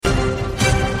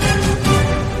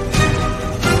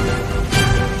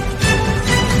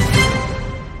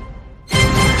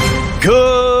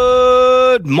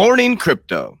morning,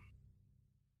 crypto.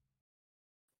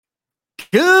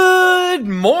 Good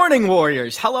morning,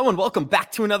 warriors. Hello and welcome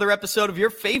back to another episode of your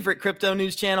favorite crypto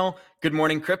news channel, Good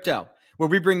Morning Crypto, where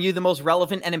we bring you the most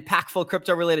relevant and impactful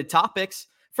crypto-related topics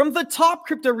from the top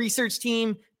crypto research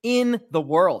team in the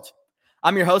world.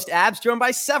 I'm your host, Abs, joined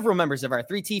by several members of our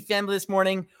 3T family this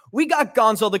morning. We got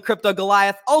Gonzo the Crypto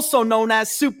Goliath, also known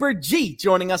as Super G,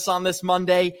 joining us on this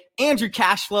Monday. Andrew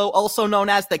Cashflow, also known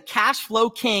as the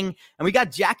Cashflow King. And we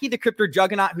got Jackie the Crypto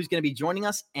Juggernaut, who's going to be joining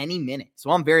us any minute.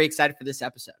 So I'm very excited for this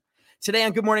episode. Today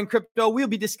on Good Morning Crypto, we'll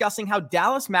be discussing how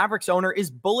Dallas Mavericks owner is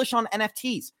bullish on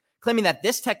NFTs, claiming that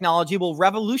this technology will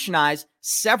revolutionize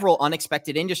several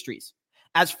unexpected industries.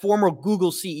 As former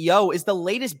Google CEO is the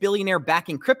latest billionaire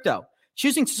backing crypto,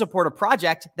 choosing to support a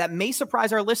project that may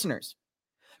surprise our listeners.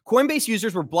 Coinbase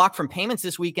users were blocked from payments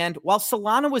this weekend, while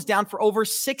Solana was down for over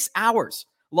 6 hours,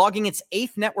 logging its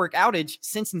 8th network outage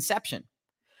since inception.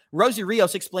 Rosie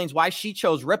Rios explains why she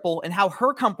chose Ripple and how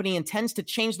her company intends to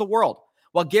change the world,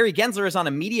 while Gary Gensler is on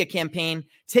a media campaign,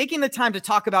 taking the time to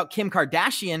talk about Kim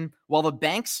Kardashian while the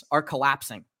banks are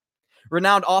collapsing.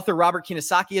 Renowned author Robert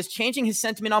Kiyosaki is changing his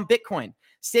sentiment on Bitcoin,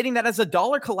 stating that as the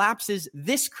dollar collapses,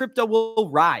 this crypto will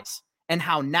rise, and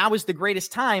how now is the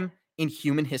greatest time in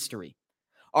human history.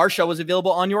 Our show is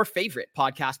available on your favorite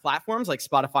podcast platforms like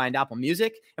Spotify and Apple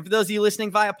Music. And for those of you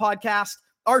listening via podcast,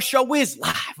 our show is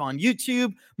live on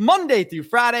YouTube Monday through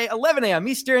Friday, 11 a.m.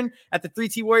 Eastern at the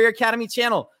 3T Warrior Academy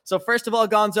channel. So first of all,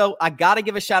 Gonzo, I got to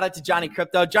give a shout out to Johnny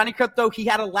Crypto. Johnny Crypto, he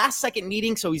had a last second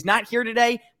meeting, so he's not here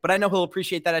today, but I know he'll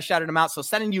appreciate that I shouted him out. So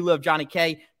sending you love, Johnny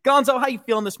K. Gonzo, how you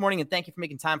feeling this morning? And thank you for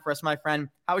making time for us, my friend.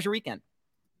 How was your weekend?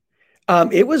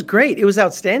 It was great. It was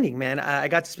outstanding, man. I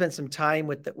got to spend some time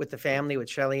with the family, with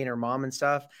Shelly and her mom and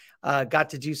stuff.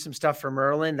 Got to do some stuff for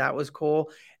Merlin. That was cool.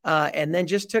 And then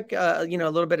just took, a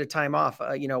little bit of time off,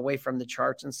 away from the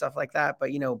charts and stuff like that.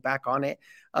 But, back on it.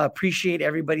 Appreciate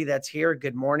everybody that's here.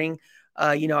 Good morning.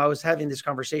 I was having this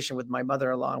conversation with my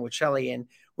mother-in-law and with Shelly, and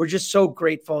we're just so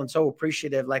grateful and so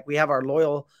appreciative. Like, we have our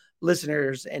loyal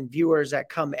listeners and viewers that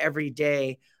come every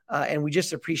day. And we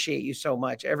just appreciate you so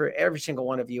much, every single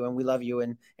one of you. And we love you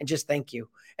and just thank you.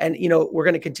 And, we're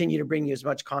going to continue to bring you as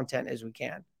much content as we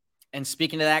can. And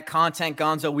speaking of that content,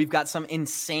 Gonzo, we've got some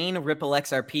insane Ripple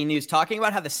XRP news talking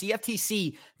about how the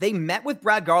Cftc, they met with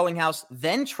Brad Garlinghouse,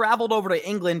 then traveled over to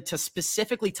England to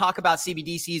specifically talk about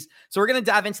CBDCs. So we're going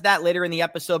to dive into that later in the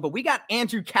episode. But we got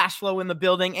Andrew Cashflow in the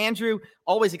building. Andrew,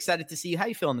 always excited to see you. How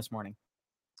you feeling this morning?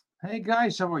 Hey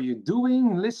guys, how are you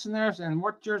doing? Listeners and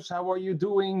watchers, how are you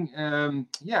doing?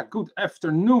 Good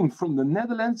afternoon from the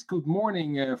Netherlands. Good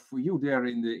morning for you there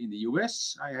in the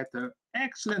US. I had an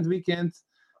excellent weekend.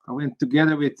 I went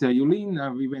together with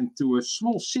Jolien. We went to a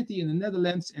small city in the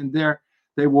Netherlands, and there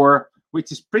they were,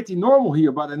 which is pretty normal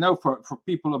here, but I know for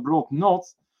people abroad not.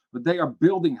 But they are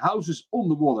building houses on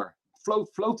the water,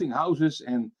 floating houses,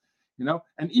 and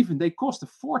and even they cost a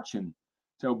fortune.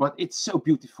 So, but it's so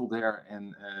beautiful there,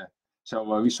 and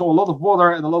we saw a lot of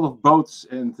water and a lot of boats,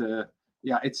 and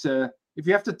it's if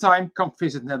you have the time, come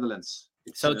visit Netherlands.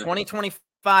 So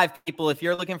 2025, people, if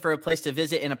you're looking for a place to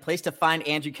visit and a place to find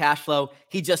Andrew Cashflow,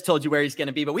 he just told you where he's going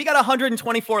to be. But we got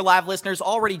 124 live listeners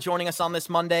already joining us on this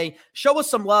Monday. Show us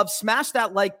some love, smash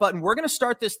that like button. We're going to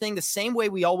start this thing the same way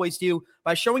we always do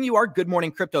by showing you our Good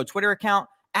Morning Crypto Twitter account.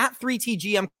 At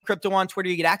 3TGM Crypto on Twitter,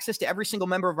 you get access to every single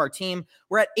member of our team.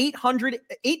 We're at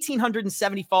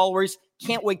 1,870 followers.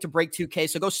 Can't wait to break 2K,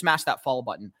 so go smash that follow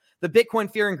button. The Bitcoin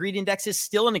Fear and Greed Index is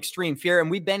still an extreme fear, and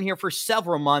we've been here for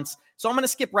several months. So I'm going to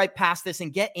skip right past this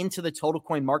and get into the total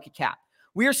coin market cap.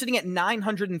 We are sitting at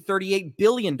 $938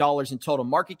 billion in total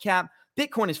market cap.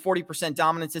 Bitcoin is 40%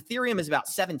 dominance. Ethereum is about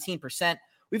 17%.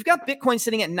 We've got Bitcoin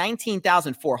sitting at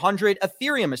 19,400.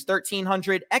 Ethereum is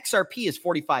 1,300. XRP is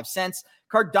 45 cents.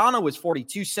 Cardano is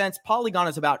 42 cents. Polygon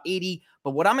is about 80.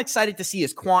 But what I'm excited to see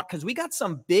is Quant, because we got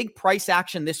some big price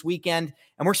action this weekend,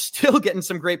 and we're still getting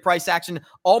some great price action,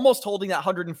 almost holding that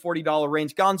 $140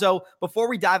 range. Gonzo, before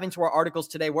we dive into our articles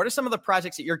today, what are some of the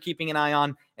projects that you're keeping an eye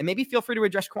on? And maybe feel free to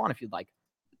address Quant if you'd like.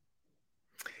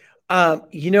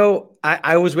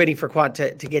 I was waiting for Quant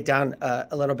to get down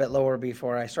a little bit lower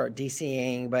before I start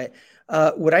DCAing. But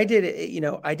what I did,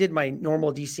 I did my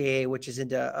normal DCA, which is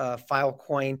into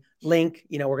Filecoin, Link.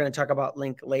 We're going to talk about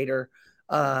Link later.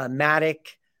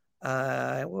 Matic.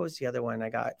 What was the other one I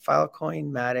got? Filecoin,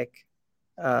 Matic.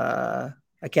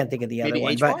 I can't think of the other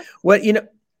one. But what,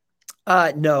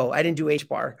 no, I didn't do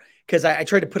HBAR because I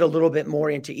tried to put a little bit more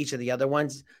into each of the other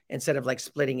ones instead of like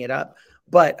splitting it up.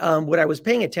 But what I was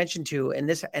paying attention to,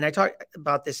 and I talked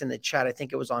about this in the chat, I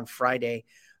think it was on Friday,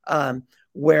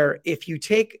 where if you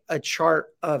take a chart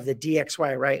of the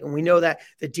DXY, right, and we know that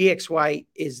the DXY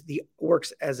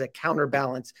works as a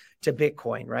counterbalance to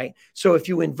Bitcoin, right? So if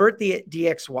you invert the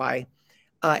DXY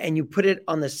and you put it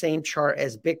on the same chart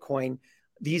as Bitcoin,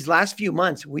 these last few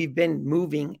months we've been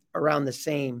moving around the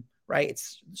same, right?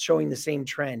 It's showing the same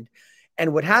trend.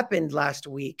 And what happened last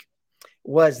week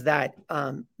was that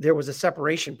there was a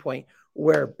separation point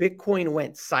where Bitcoin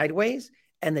went sideways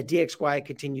and the DXY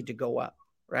continued to go up,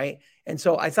 right? And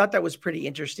so I thought that was pretty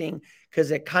interesting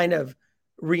because it kind of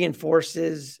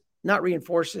not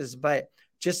reinforces, but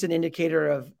just an indicator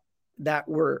of that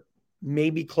we're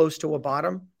maybe close to a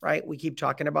bottom, right? We keep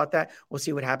talking about that. We'll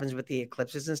see what happens with the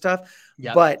eclipses and stuff.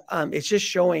 Yep. But it's just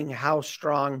showing how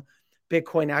strong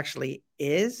Bitcoin actually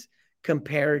is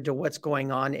compared to what's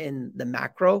going on in the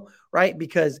macro, right?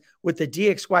 Because with the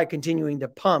DXY continuing to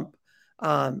pump,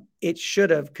 it should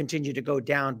have continued to go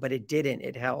down, but it didn't.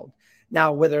 It held.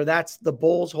 Now, whether that's the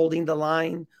bulls holding the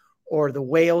line or the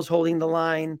whales holding the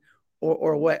line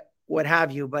or what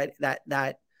have you, but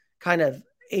that kind of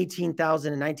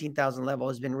 18,000 and 19,000 level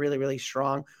has been really, really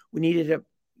strong. We needed to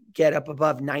get up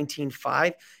above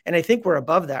 19.5. And I think we're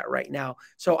above that right now.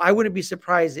 So I wouldn't be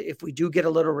surprised if we do get a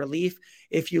little relief.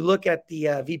 If you look at the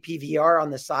VPVR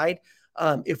on the side,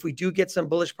 if we do get some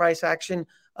bullish price action,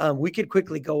 we could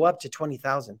quickly go up to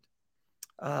 20,000.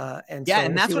 And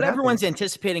that's what everyone's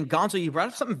anticipating. Gonzo, you brought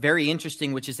up something very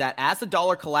interesting, which is that as the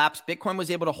dollar collapsed, Bitcoin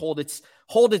was able to hold its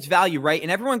value, right?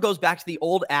 And everyone goes back to the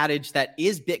old adage that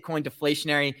is Bitcoin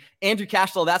deflationary. Andrew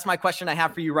Cashflow, that's my question I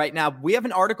have for you right now. We have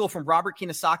an article from Robert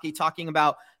Kiyosaki talking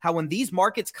about how when these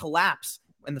markets collapse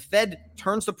and the Fed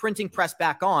turns the printing press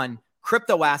back on,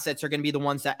 crypto assets are going to be the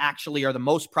ones that actually are the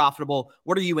most profitable.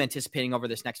 What are you anticipating over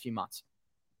this next few months?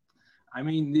 I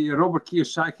mean, the Robert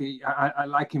Kiyosaki, I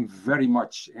like him very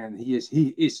much, and he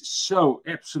is so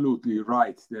absolutely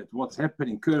right that what's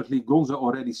happening currently, Gonzo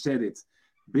already said it,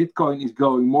 Bitcoin is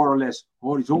going more or less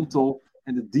horizontal,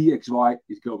 and the DXY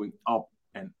is going up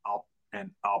and up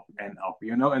and up and up,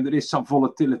 and there is some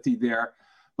volatility there.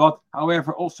 But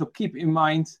however, also keep in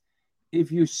mind,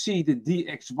 if you see the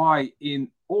DXY in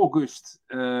August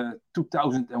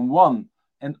 2001,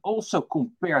 and also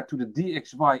compared to the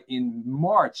DXY in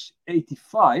March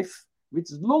 85,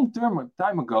 which is a long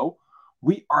time ago,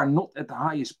 we are not at the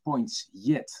highest points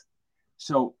yet.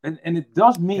 So, and it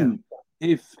does mean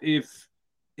if the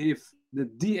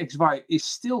DXY is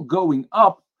still going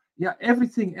up,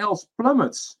 everything else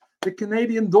plummets. The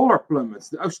Canadian dollar plummets,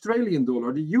 the Australian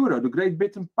dollar, the euro, the Great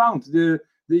Britain pound, the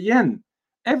yen,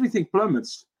 everything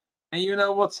plummets. And you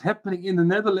know what's happening in the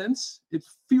Netherlands? It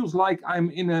feels like I'm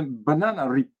in a banana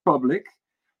republic.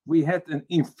 We had an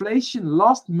inflation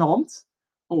last month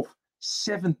of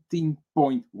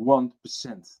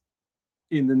 17.1%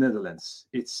 in the Netherlands.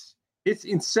 It's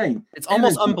insane. It's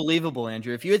almost unbelievable,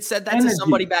 Andrew. If you had said that to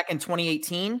somebody back in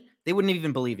 2018, they wouldn't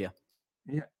even believe you.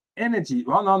 Yeah, energy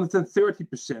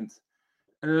 130%,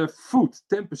 food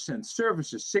 10%,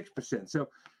 services 6%. So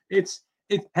it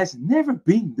has never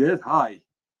been that high.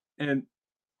 And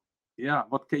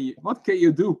what can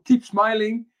you do? Keep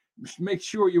smiling. Make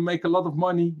sure you make a lot of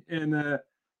money, and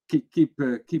keep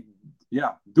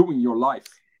doing your life.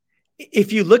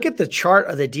 If you look at the chart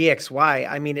of the DXY,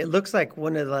 I mean, it looks like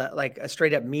one of the a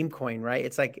straight up meme coin, right?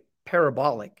 It's like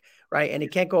parabolic, right? And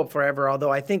it can't go up forever.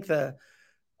 Although I think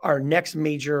our next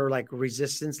major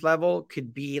resistance level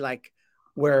could be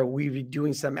where we'd be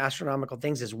doing some astronomical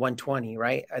things is 120,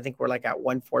 right? I think we're at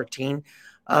 114.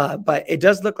 But it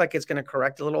does look like it's going to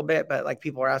correct a little bit. But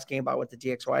people are asking about what the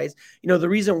DXY is. The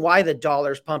reason why the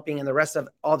dollar's pumping and the rest of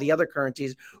all the other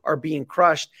currencies are being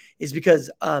crushed is because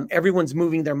everyone's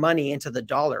moving their money into the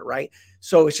dollar, right?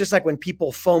 So it's just like when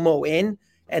people FOMO in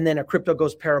and then a crypto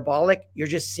goes parabolic, you're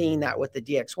just seeing that with the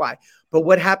DXY. But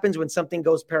what happens when something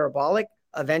goes parabolic?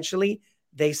 Eventually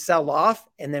they sell off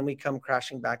and then we come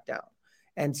crashing back down.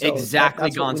 And so exactly,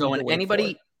 Gonzo.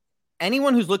 And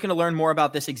anyone who's looking to learn more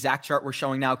about this exact chart we're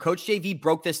showing now, Coach JV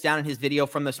broke this down in his video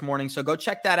from this morning. So go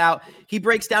check that out. He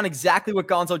breaks down exactly what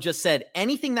Gonzo just said.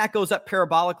 Anything that goes up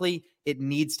parabolically, it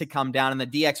needs to come down, and the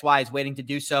DXY is waiting to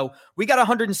do so. We got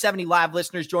 170 live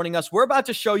listeners joining us. We're about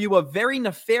to show you a very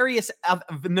nefarious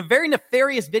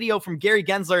video from Gary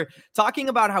Gensler talking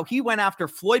about how he went after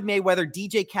Floyd Mayweather,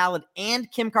 DJ Khaled,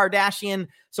 and Kim Kardashian.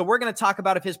 So we're going to talk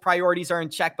about if his priorities are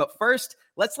in check. But first,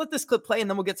 let's let this clip play, and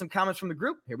then we'll get some comments from the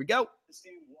group. Here we go.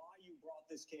 Understand why you brought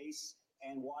this case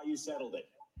and why you settled it.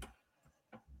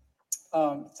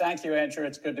 Thank you, Andrew.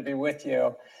 It's good to be with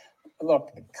you.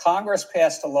 Look, Congress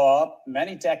passed a law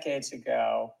many decades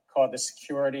ago called the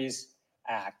Securities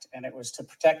Act, and it was to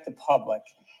protect the public.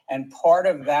 And part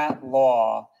of that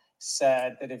law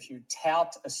said that if you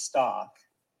tout a stock,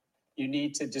 you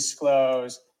need to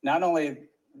disclose not only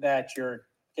that you're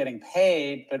getting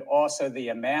paid, but also the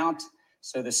amount,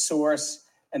 so the source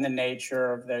and the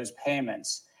nature of those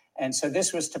payments. And so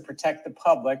this was to protect the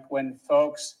public when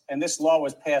folks, and this law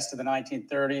was passed in the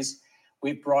 1930s.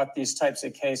 We've brought these types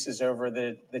of cases over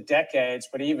the decades,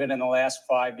 but even in the last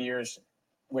 5 years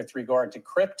with regard to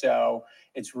crypto,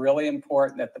 it's really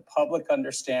important that the public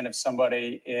understand if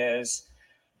somebody is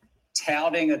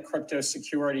touting a crypto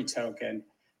security token,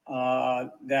 are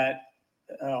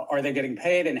they getting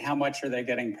paid and how much are they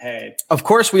getting paid? Of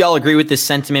course, we all agree with this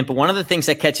sentiment, but one of the things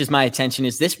that catches my attention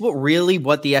is this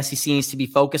what the SEC needs to be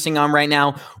focusing on right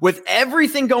now. With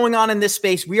everything going on in this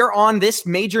space, we are on this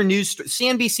major news,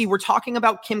 CNBC, we're talking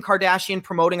about Kim Kardashian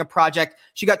promoting a project.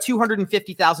 She got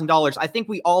 $250,000. I think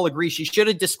we all agree she should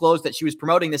have disclosed that she was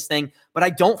promoting this thing, but I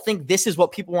don't think this is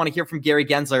what people want to hear from Gary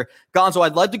Gensler. Gonzo,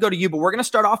 I'd love to go to you, but we're going to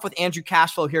start off with Andrew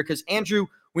Cashflow here because Andrew,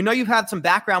 we know you've had some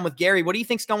background with Gary. What do you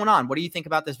think's going on? What do you think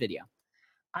about this video?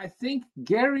 I think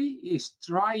Gary is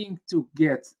trying to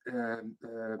get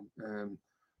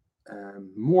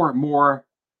more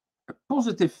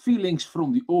positive feelings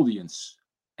from the audience.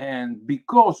 And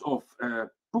because of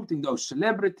putting those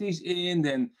celebrities in,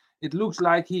 then it looks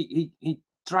like he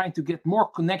trying to get more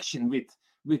connection with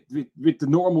the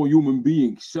normal human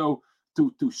being. So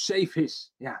to save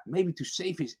his, maybe to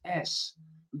save his ass.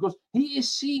 Because he is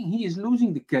seeing he is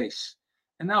losing the case.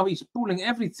 And now he's pulling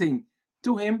everything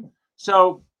to him.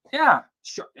 So,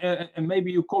 and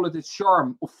maybe you call it a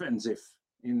charm offensive.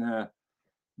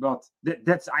 But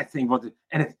that's, I think,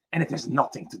 and it has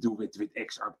nothing to do with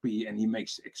XRP. And he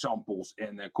makes examples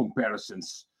and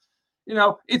comparisons. You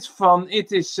know, it's fun.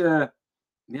 It is,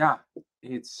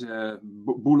 it's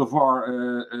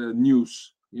boulevard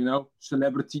news,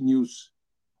 celebrity news.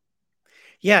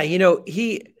 Yeah,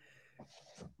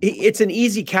 it's an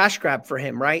easy cash grab for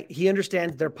him, right? He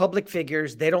understands they're public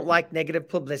figures. They don't like negative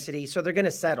publicity. So they're going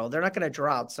to settle. They're not going to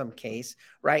draw out some case,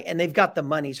 right? And they've got the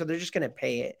money. So they're just going to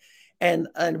pay it. And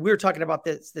we were talking about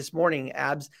this morning,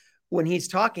 Abs, when he's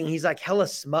talking, he's like hella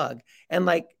smug. And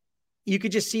like, you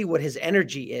could just see what his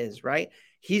energy is, right?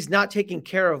 He's not taking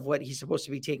care of what he's supposed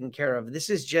to be taking care of. This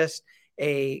is just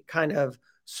a kind of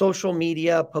social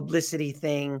media publicity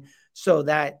thing so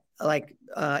that, like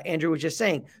Andrew was just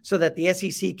saying, so that the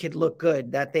SEC could look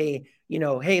good, that they,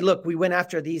 hey, look, we went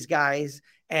after these guys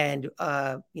and,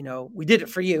 we did it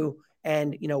for you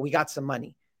and, we got some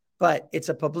money. But it's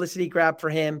a publicity grab for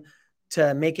him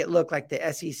to make it look like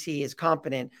the SEC is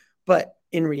competent. But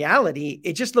in reality,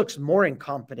 it just looks more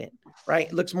incompetent, right?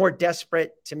 It looks more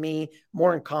desperate to me,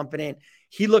 more incompetent.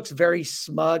 He looks very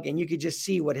smug and you could just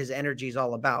see what his energy is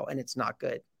all about and it's not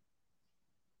good.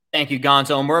 Thank you,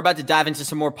 Gonzo. And we're about to dive into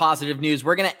some more positive news.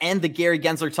 We're going to end the Gary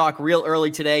Gensler talk real early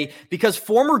today because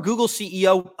former Google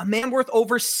CEO, a man worth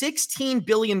over $16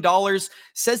 billion,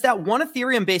 says that one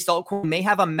Ethereum-based altcoin may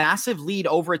have a massive lead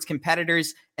over its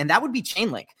competitors, and that would be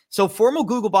Chainlink. So former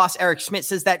Google boss Eric Schmidt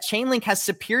says that Chainlink has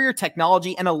superior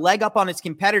technology and a leg up on its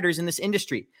competitors in this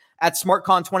industry. At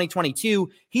SmartCon 2022,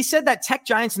 he said that tech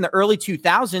giants in the early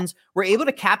 2000s were able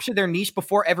to capture their niche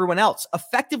before everyone else,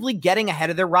 effectively getting ahead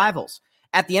of their rivals.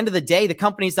 At the end of the day, the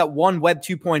companies that won Web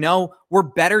 2.0 were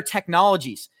better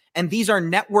technologies. And these are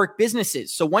network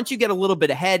businesses. So once you get a little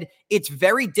bit ahead, it's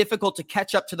very difficult to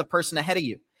catch up to the person ahead of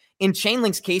you. In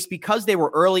Chainlink's case, because they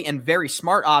were early and very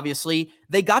smart, obviously,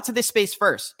 they got to this space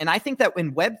first. And I think that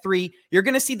in Web 3, you're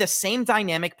going to see the same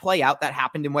dynamic play out that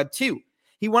happened in Web 2.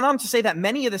 He went on to say that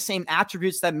many of the same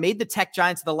attributes that made the tech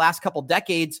giants of the last couple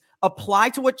decades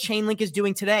apply to what Chainlink is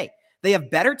doing today. They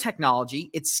have better technology,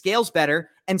 it scales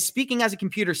better, and speaking as a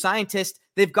computer scientist,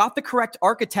 they've got the correct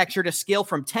architecture to scale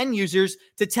from 10 users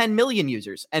to 10 million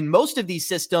users. And most of these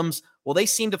systems, well, they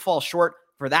seem to fall short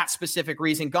for that specific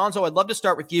reason. Gonzo, I'd love to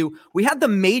start with you. We had the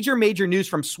major news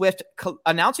from Swift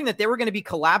announcing that they were going to be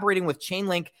collaborating with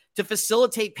Chainlink to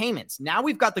facilitate payments. Now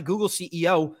we've got the Google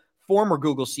CEO, former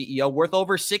Google CEO, worth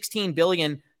over $16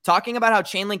 billion, talking about how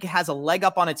Chainlink has a leg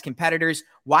up on its competitors.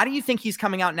 Why do you think he's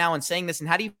coming out now and saying this? And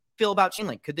how do you feel about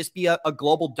Chainlink? Could this be a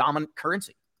global dominant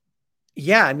currency?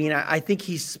 Yeah, I mean, I think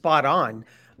he's spot on.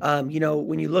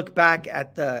 When you look back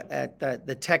at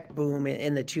the tech boom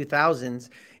in the 2000s,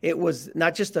 it was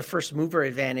not just the first mover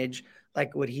advantage,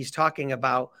 like what he's talking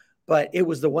about, but it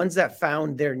was the ones that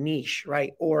found their niche,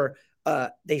 right? Or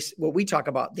what we talk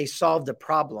about, they solved the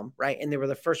problem, right? And they were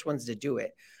the first ones to do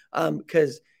it.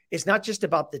 Because it's not just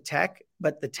about the tech,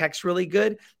 but the tech's really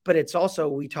good. But it's also,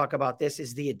 we talk about this,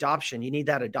 is the adoption. You need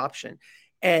that adoption.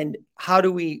 And how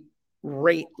do we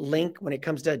rate Link when it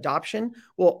comes to adoption?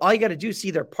 Well, all you got to do is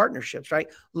see their partnerships, right?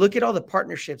 Look at all the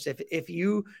partnerships. If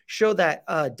you show that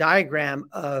diagram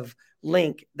of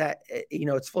Link that,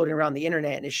 it's floating around the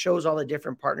internet and it shows all the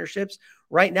different partnerships.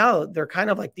 Right now, they're kind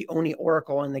of like the only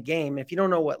oracle in the game. If you don't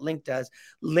know what Link does,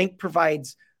 Link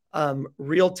provides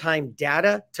real-time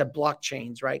data to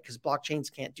blockchains, right? Because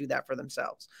blockchains can't do that for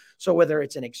themselves. So whether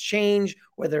it's an exchange,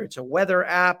 whether it's a weather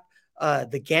app,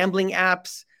 the gambling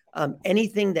apps,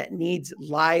 anything that needs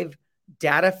live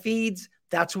data feeds,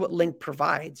 that's what Link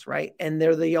provides, right? And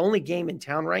they're the only game in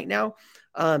town right now.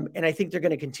 And I think they're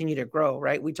going to continue to grow,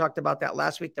 right? We talked about that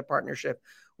last week, the partnership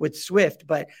with Swift,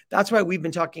 but that's why we've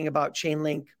been talking about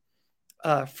Chainlink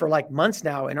for like months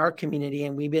now in our community.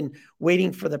 And we've been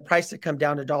waiting for the price to come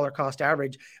down to dollar cost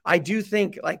average. I do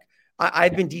think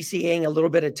I've been DCAing a little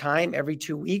bit of time every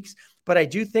 2 weeks, but I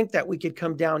do think that we could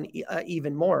come down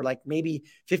even more, like maybe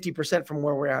 50% from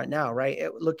where we're at now, right?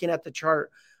 Looking at the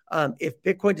chart, if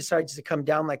Bitcoin decides to come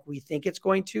down like we think it's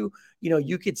going to,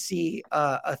 you could see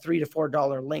a $3 to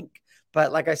 $4 Link.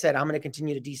 But like I said, I'm going to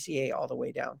continue to DCA all the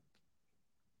way down.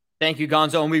 Thank you,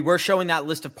 Gonzo. And we were showing that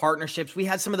list of partnerships. We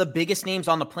had some of the biggest names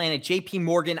on the planet: JP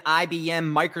Morgan,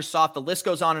 IBM, Microsoft, the list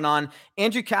goes on and on.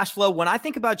 Andrew Cashflow, when I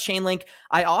think about Chainlink,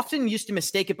 I often used to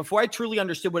mistake it before I truly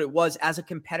understood what it was as a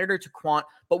competitor to Quant.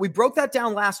 But we broke that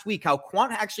down last week, how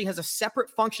Quant actually has a separate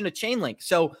function to Chainlink.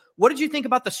 So what did you think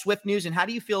about the Swift news, and how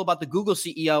do you feel about the Google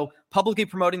CEO publicly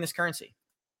promoting this currency?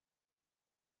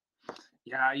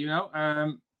 Yeah,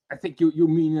 I think you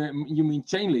mean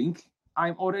Chainlink.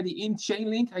 I'm already in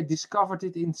Chainlink. I discovered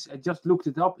it I just looked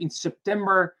it up in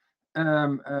September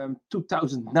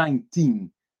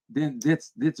 2019. Then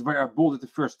that's where I bought it the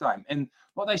first time. And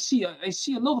what I see a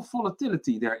lot of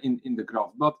volatility there in the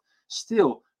graph, but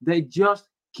still they just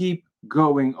keep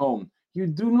going on. You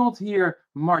do not hear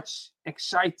much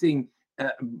exciting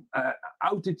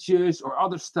outages or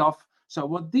other stuff. So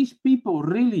what these people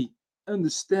really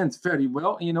understand very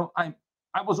well,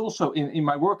 I was also in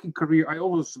my working career, I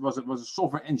always was a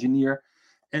software engineer.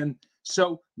 And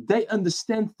so they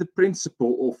understand the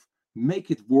principle of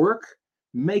make it work,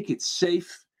 make it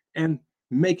safe, and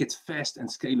make it fast and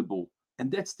scalable. And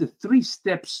that's the 3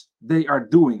 steps they are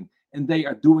doing. And they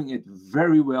are doing it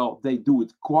very well. They do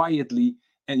it quietly.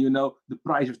 And the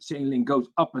price of Chainlink goes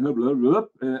up and up,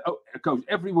 it goes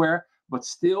everywhere. But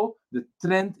still, the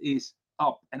trend is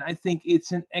up. And I think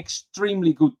it's an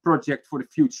extremely good project for the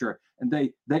future. And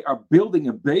they are building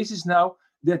a basis now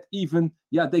that even,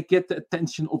 they get the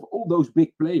attention of all those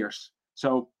big players.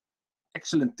 So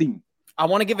excellent team. I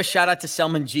want to give a shout out to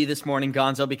Selman G this morning,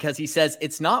 Gonzo, because he says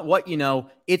it's not what you know,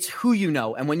 it's who you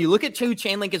know. And when you look at who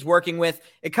Chainlink is working with,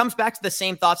 it comes back to the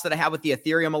same thoughts that I have with the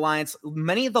Ethereum Alliance.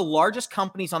 Many of the largest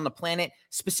companies on the planet,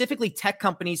 specifically tech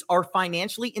companies, are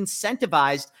financially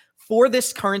incentivized for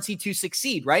this currency to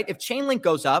succeed, right? If Chainlink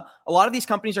goes up, a lot of these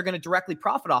companies are going to directly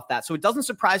profit off that. So it doesn't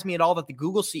surprise me at all that the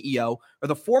Google CEO or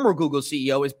the former Google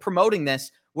CEO is promoting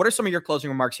this. What are some of your closing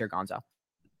remarks here, Gonzo?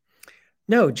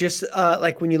 No, just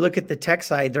like when you look at the tech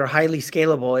side, they're highly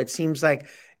scalable. It seems like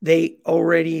they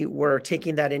already were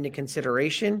taking that into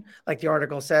consideration. Like the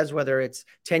article says, whether it's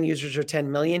 10 users or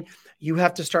 10 million, you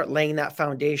have to start laying that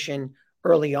foundation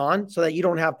early on so that you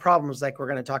don't have problems like we're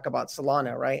going to talk about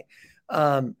Solana, right?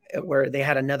 Where they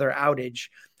had another outage.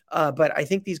 But I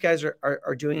think these guys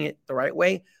are doing it the right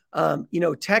way.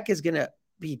 Tech is going to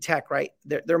be tech, right?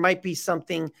 There might be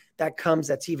something that comes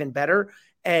that's even better.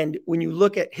 And when you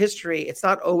look at history, it's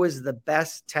not always the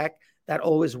best tech that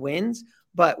always wins,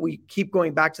 but we keep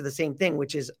going back to the same thing,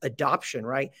 which is adoption,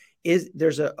 right?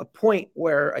 There's a point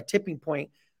where a tipping point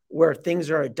where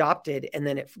things are adopted and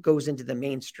then it goes into the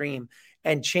mainstream.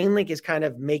 And Chainlink is kind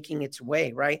of making its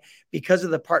way, right? Because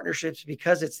of the partnerships,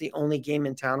 because it's the only game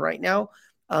in town right now,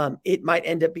 it might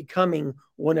end up becoming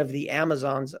one of the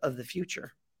Amazons of the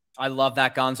future. I love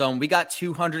that, Gonzo. And we got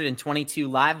 222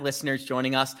 live listeners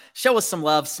joining us. Show us some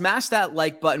love. Smash that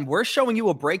like button. We're showing you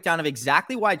a breakdown of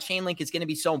exactly why Chainlink is going to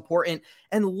be so important.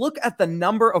 And look at the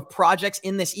number of projects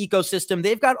in this ecosystem.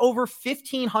 They've got over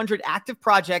 1,500 active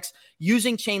projects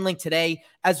using Chainlink today,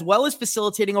 as well as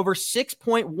facilitating over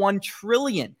 6.1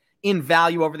 trillion in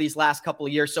value over these last couple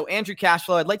of years. So Andrew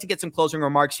Cashflow, I'd like to get some closing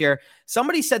remarks here.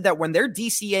 Somebody said that when they're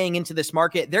DCAing into this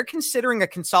market, they're considering a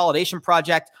consolidation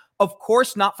project. Of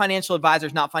course, not financial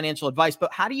advisors, not financial advice,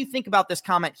 but how do you think about this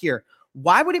comment here?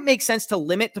 Why would it make sense to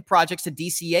limit the projects to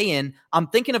DCA in? I'm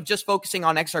thinking of just focusing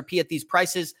on XRP at these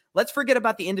prices. Let's forget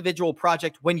about the individual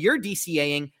project. When you're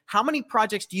DCAing, how many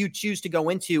projects do you choose to go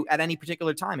into at any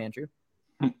particular time, Andrew?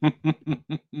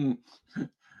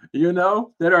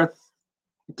 There are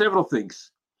several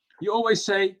things. You always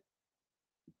say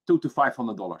 $200 to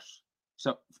 $500.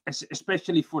 So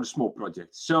especially for the small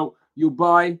projects. So you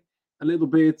buy a little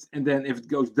bit, and then if it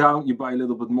goes down, you buy a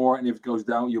little bit more, and if it goes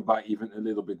down, you buy even a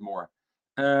little bit more.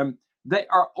 They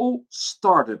are all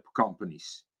startup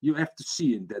companies. You have to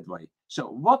see it that way. So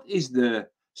what is the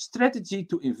strategy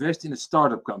to invest in a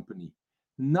startup company?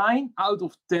 9 out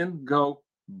of 10 go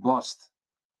bust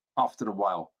after a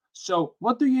while. So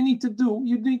what do you need to do?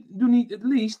 You need at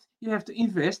least, you have to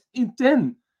invest in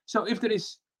 10. So if there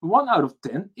is 1 out of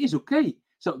 10 is okay.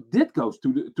 So that goes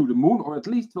to the moon, or at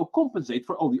least will compensate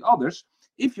for all the others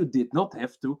if you did not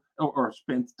have to or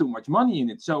spend too much money in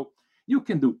it. So you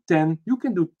can do 10, you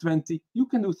can do 20, you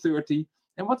can do 30.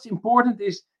 And what's important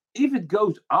is if it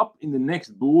goes up in the next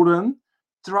bull run,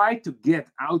 try to get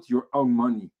out your own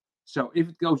money. So if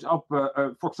it goes up,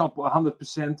 for example,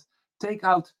 100%, take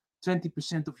out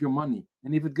 20% of your money.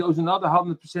 And if it goes another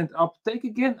 100% up, take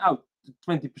again out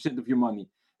 20% of your money.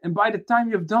 And by the time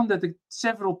you've done that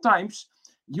several times,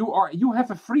 you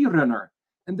have a free runner.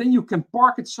 And then you can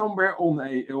park it somewhere on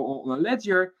a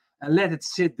ledger and let it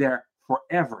sit there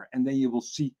forever. And then you will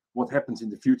see what happens in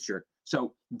the future.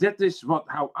 So that is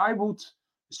how I would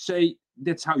say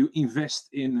that's how you invest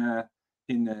in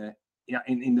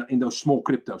those small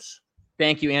cryptos.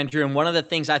 Thank you, Andrew. And one of the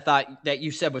things I thought that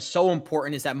you said was so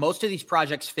important is that most of these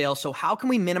projects fail. So how can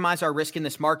we minimize our risk in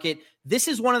this market? This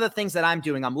is one of the things that I'm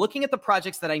doing. I'm looking at the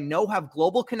projects that I know have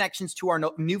global connections to our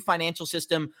new financial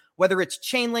system, whether it's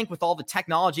Chainlink with all the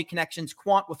technology connections,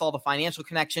 Quant with all the financial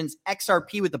connections,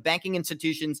 XRP with the banking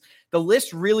institutions. The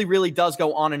list really, really does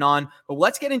go on and on. But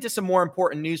let's get into some more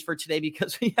important news for today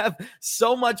because we have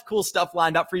so much cool stuff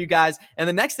lined up for you guys. And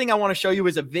the next thing I want to show you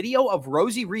is a video of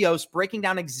Rosie Rios breaking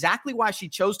down exactly why she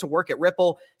chose to work at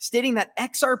Ripple, stating that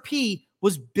XRP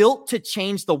was built to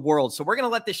change the world. So we're going to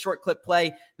let this short clip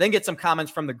play, then get some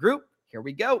comments from the group. Here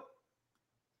we go.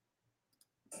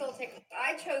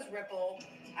 I chose Ripple.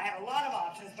 I have a lot of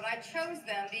options, but I chose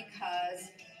them because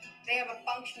they have a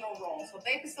functional role. So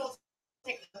they facilitate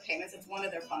payments. It's one of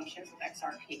their functions with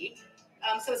XRP.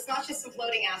 So it's not just some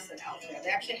floating asset out there. They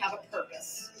actually have a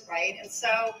purpose, right? And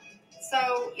so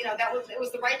it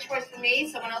was the right choice for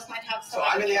me. Someone else might have some. So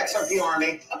I'm in the XRP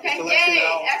army. Okay,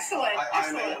 yay! Excellent.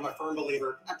 I'm a firm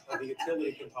believer of the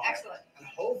utility component. Excellent. And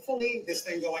hopefully, this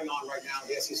thing going on right now,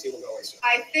 the SEC will go away soon.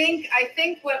 I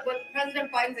think what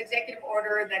President Biden's executive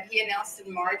order that he announced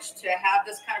in March to have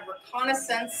this kind of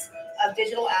reconnaissance of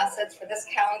digital assets for this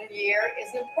calendar year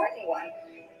is an important one.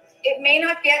 It may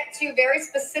not get to very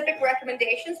specific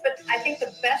recommendations, but I think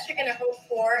the best you're going to hope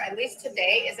for, at least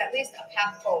today, is at least a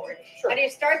path forward. Sure. How do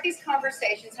you start these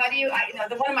conversations? How do you,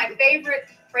 one of my favorite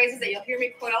phrases that you'll hear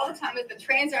me quote all the time is the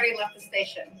train's already left the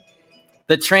station.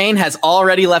 The train has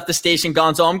already left the station,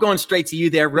 Gonzo. I'm going straight to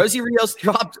you there. Rosie Rios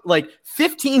dropped like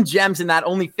 15 gems in that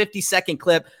only 50-second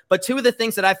clip. But two of the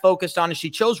things that I focused on is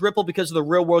she chose Ripple because of the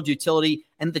real world utility,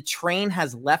 and the train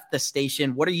has left the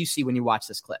station. What do you see when you watch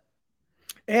this clip?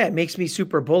 Yeah, it makes me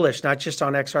super bullish, not just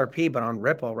on XRP, but on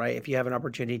Ripple, right? If you have an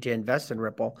opportunity to invest in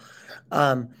Ripple.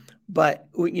 But,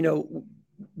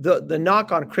 the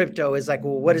knock on crypto is like,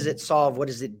 well, what does it solve? What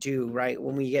does it do, right?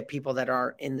 When we get people that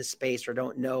aren't in the space or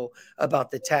don't know about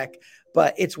the tech.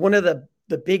 But it's one of the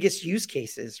biggest use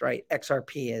cases, right?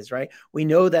 XRP is, right? We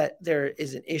know that there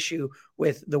is an issue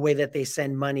with the way that they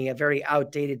send money, a very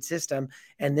outdated system,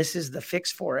 and this is the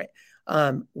fix for it.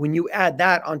 When you add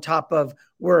that on top of,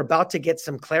 we're about to get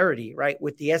some clarity, right?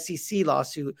 With the SEC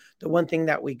lawsuit, the one thing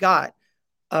that we got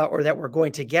or that we're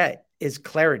going to get is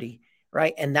clarity,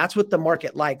 right? And that's what the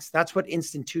market likes. That's what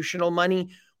institutional money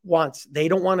wants. They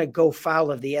don't want to go foul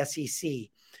of the SEC.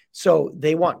 So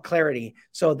they want clarity.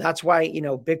 So that's why,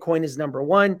 Bitcoin is number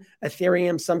one.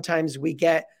 Ethereum, sometimes we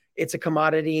get, it's a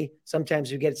commodity.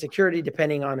 Sometimes you get security,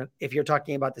 depending on if you're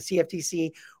talking about the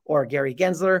Cftc or Gary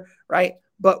Gensler, right?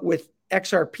 But with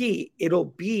XRP, it'll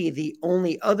be the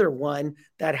only other one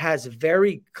that has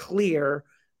very clear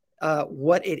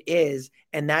what it is.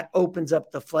 And that opens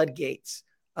up the floodgates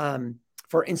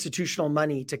for institutional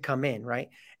money to come in, right?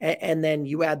 And then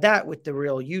you add that with the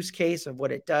real use case of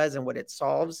what it does and what it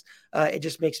solves. It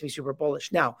just makes me super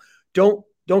bullish. Now, don't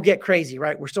get crazy,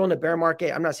 right? We're still in the bear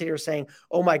market. I'm not sitting here saying,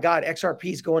 oh my God,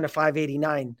 XRP is going to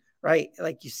 589, right?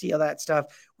 Like you see all that stuff.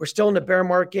 We're still in the bear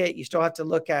market. You still have to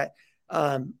look at,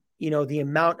 the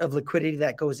amount of liquidity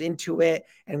that goes into it.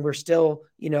 And we're still,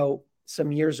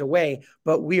 some years away,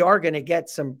 but we are going to get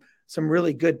some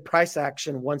really good price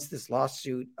action once this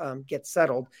lawsuit gets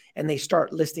settled and they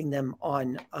start listing them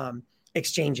on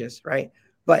exchanges, right?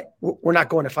 But we're not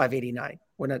going to 589.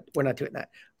 We're not doing that.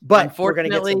 But we're going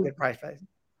to get some good price.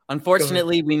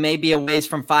 Unfortunately, we may be a ways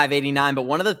from 589, but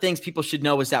one of the things people should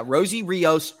know is that Rosie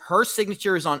Rios, her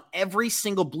signature is on every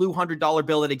single blue $100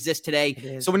 bill that exists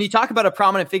today. So when you talk about a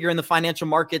prominent figure in the financial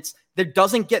markets, there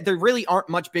really aren't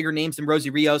much bigger names than Rosie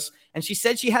Rios. And she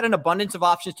said she had an abundance of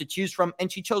options to choose from, and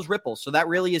she chose Ripple. So that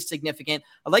really is significant.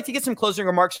 I'd like to get some closing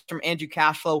remarks from Andrew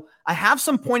Cashflow. I have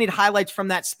some pointed highlights from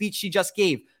that speech she just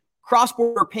gave.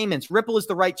 Cross-border payments, Ripple is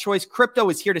the right choice. Crypto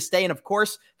is here to stay. And of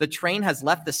course, the train has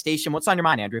left the station. What's on your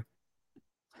mind, Andrew?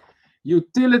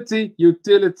 Utility,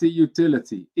 utility,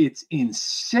 utility. It's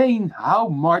insane how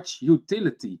much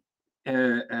utility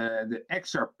the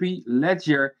XRP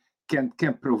ledger can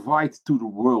provide to the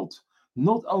world.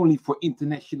 Not only for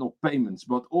international payments,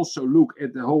 but also look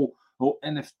at the whole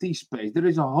NFT space. There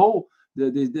is a whole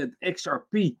that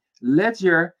XRP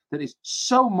ledger that is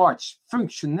so much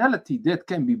functionality that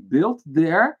can be built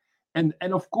there. And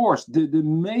of course, the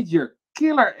major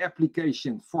killer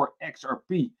application for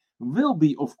XRP will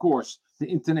be, of course, the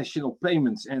international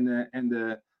payments and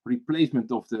the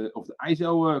replacement of the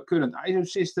ISO current ISO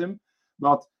system.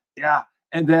 But yeah,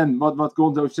 and then what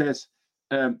Gonzo says,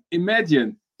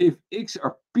 imagine if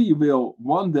XRP will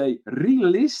one day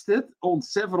relist it on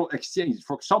several exchanges,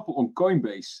 for example, on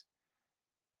Coinbase.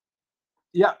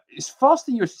 Yeah,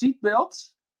 fasten your seatbelts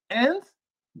and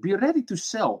be ready to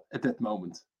sell at that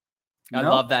moment. I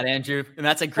love that, Andrew. And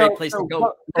that's a great place to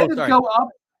go. Let it go up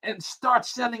and start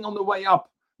selling on the way up,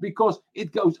 because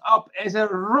it goes up as a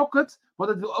rocket, but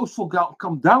it will also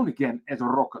come down again as a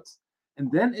rocket. And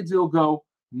then it will go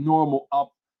normal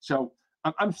up. So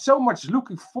I'm so much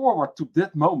looking forward to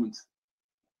that moment.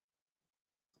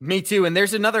 Me too. And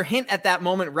there's another hint at that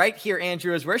moment right here,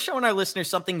 Andrew, as we're showing our listeners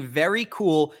something very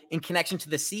cool in connection to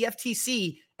the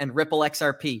CFTC and Ripple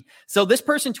XRP. So this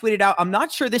person tweeted out, I'm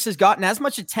not sure this has gotten as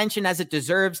much attention as it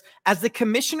deserves, as the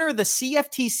commissioner of the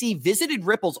CFTC visited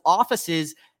Ripple's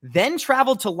offices, then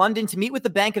traveled to London to meet with the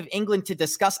Bank of England to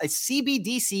discuss a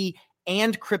CBDC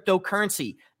and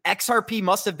cryptocurrency. XRP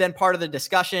must have been part of the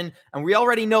discussion. And we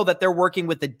already know that they're working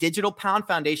with the Digital Pound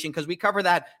Foundation, because we covered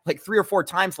that like 3 or 4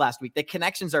 times last week. The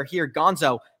connections are here.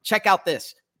 Gonzo, check out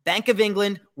this. Bank of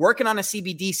England working on a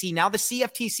CBDC. Now the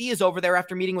CFTC is over there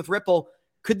after meeting with Ripple.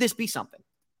 Could this be something?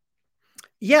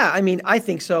 Yeah, I mean, I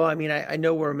think so. I mean, I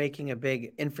know we're making a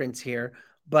big inference here,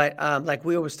 but like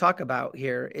we always talk about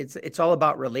here, it's all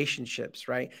about relationships,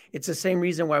 right? It's the same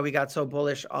reason why we got so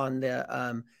bullish on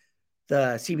the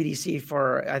CBDC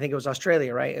for, I think it was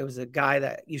Australia, right? It was a guy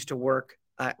that used to work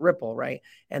at Ripple, right?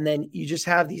 And then you just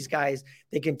have these guys,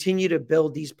 they continue to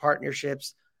build these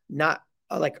partnerships, not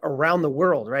like around the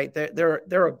world, right?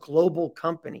 They're a global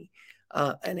company.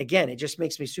 And again, it just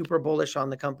makes me super bullish on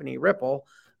the company Ripple,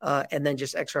 and then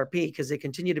just XRP, because they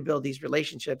continue to build these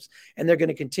relationships, and they're going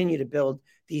to continue to build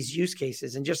these use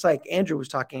cases. And just like Andrew was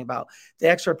talking about, the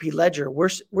XRP ledger,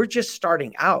 we're just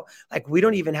starting out. Like, we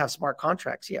don't even have smart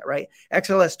contracts yet, right?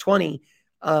 XLS20,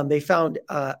 they found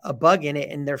a bug in it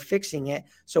and they're fixing it.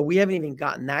 So we haven't even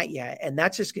gotten that yet. And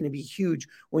that's just going to be huge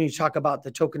when you talk about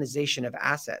the tokenization of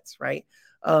assets, right?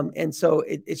 And so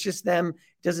it's just them.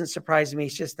 It doesn't surprise me.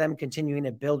 It's just them continuing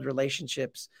to build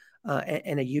relationships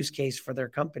and a use case for their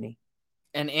company.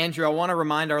 And Andrew, I want to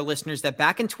remind our listeners that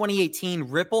back in 2018,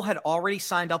 Ripple had already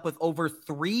signed up with over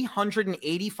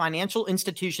 380 financial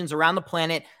institutions around the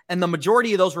planet, and the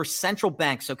majority of those were central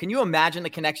banks. So can you imagine the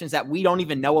connections that we don't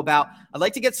even know about? I'd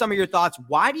like to get some of your thoughts.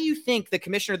 Why do you think the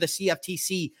commissioner of the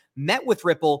CFTC met with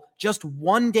Ripple just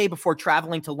one day before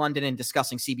traveling to London and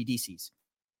discussing CBDCs?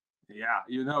 Yeah,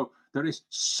 there is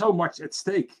so much at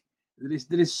stake.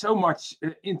 There is so much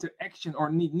interaction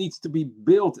or needs to be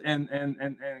built and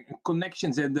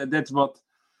connections, and that's what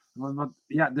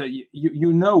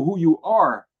you know who you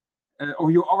are,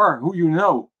 or you are who you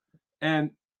know.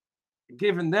 And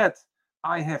given that,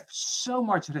 I have so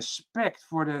much respect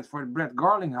for Brett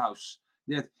Garlinghouse,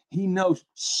 that he knows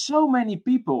so many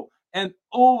people, and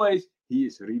always he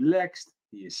is relaxed,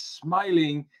 he is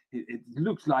smiling. It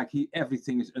looks like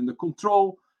everything is under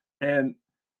control, and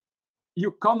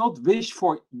you cannot wish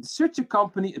for such a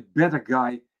company a better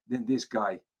guy than this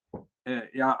guy.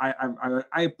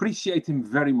 I appreciate him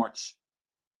very much.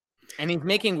 And he's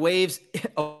making waves.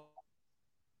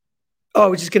 I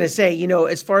was just going to say,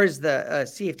 as far as the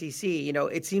CFTC,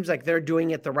 it seems like they're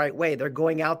doing it the right way. They're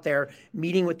going out there,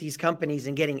 meeting with these companies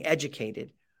and getting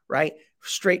educated, right?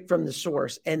 Straight from the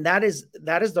source. And that is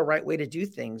the right way to do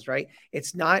things, right?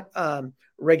 It's not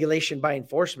regulation by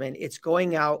enforcement. It's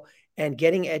going out and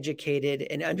getting educated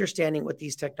and understanding what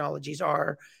these technologies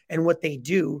are and what they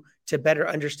do to better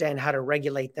understand how to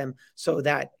regulate them, so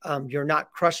that you're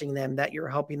not crushing them, that you're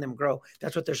helping them grow.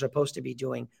 That's what they're supposed to be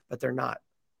doing, but they're not.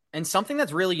 And something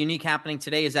that's really unique happening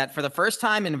today is that for the first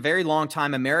time in a very long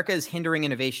time, America is hindering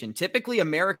innovation. Typically,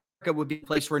 America would be a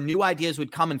place where new ideas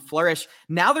would come and flourish.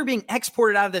 Now they're being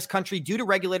exported out of this country due to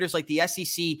regulators like the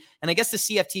SEC, and I guess the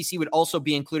Cftc would also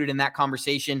be included in that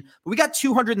conversation. But we got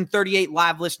 238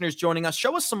 live listeners joining us.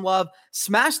 Show us some love.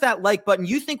 Smash that like button.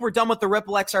 You think we're done with the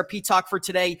Ripple XRP talk for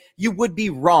today? You would be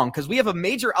wrong, because we have a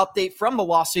major update from the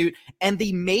lawsuit, and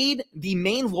the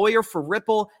main lawyer for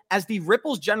Ripple, as the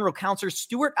Ripple's general counsel,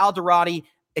 Stuart Alderati,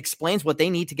 explains what they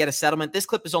need to get a settlement. This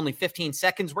clip is only 15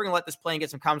 seconds. We're going to let this play and get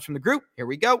some comments from the group. Here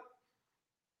we go.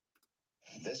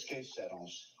 This case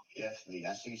settles if the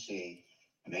SEC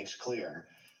makes clear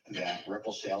that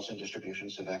Ripple sales and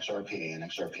distributions of XRP and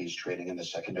XRP's trading in the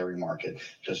secondary market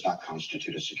does not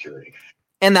constitute a security.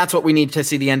 And that's what we need to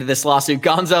see the end of this lawsuit.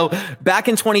 Gonzo, back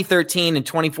in 2013 and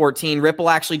 2014, Ripple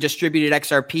actually distributed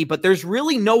XRP, but there's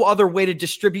really no other way to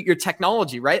distribute your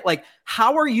technology, right? Like,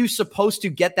 how are you supposed to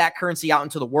get that currency out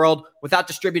into the world without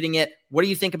distributing it? What do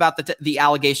you think about the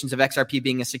allegations of XRP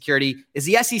being a security? Is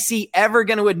the SEC ever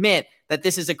going to admit that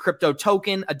this is a crypto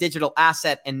token, a digital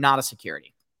asset, and not a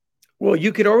security? Well,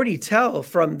 you could already tell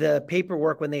from the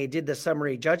paperwork when they did the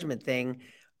summary judgment thing.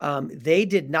 They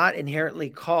did not inherently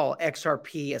call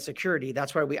XRP a security.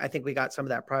 That's why I think we got some of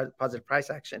that positive price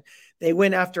action. They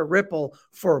went after Ripple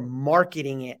for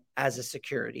marketing it as a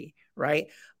security, right?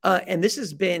 And this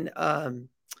has been,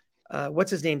 what's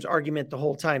his name's argument the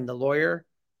whole time? The lawyer,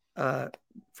 Coach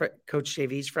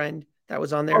JV's friend that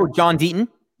was on there. Oh, John Deaton.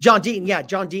 John Deaton, yeah,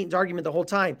 John Deaton's argument the whole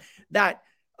time that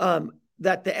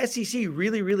the SEC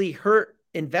really, really hurt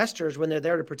investors when they're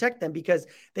there to protect them, because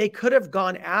they could have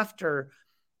gone after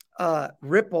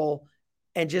Ripple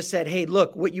and just said, hey,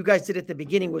 look, what you guys did at the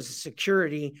beginning was a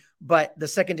security, but the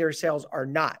secondary sales are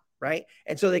not, right?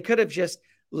 And so they could have just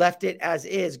left it as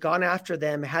is, gone after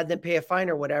them, had them pay a fine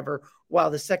or whatever, while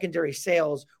the secondary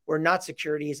sales were not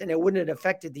securities, and it wouldn't have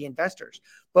affected the investors.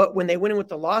 But when they went in with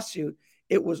the lawsuit,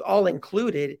 it was all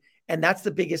included. And that's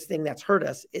the biggest thing that's hurt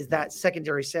us, is that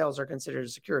secondary sales are considered a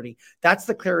security. That's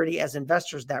the clarity as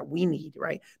investors that we need,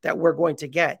 right? That we're going to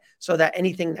get, so that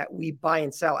anything that we buy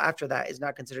and sell after that is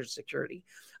not considered security.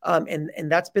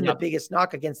 And that's been the biggest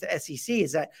knock against the SEC,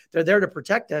 is that they're there to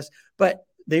protect us, but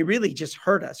they really just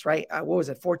hurt us, right? What was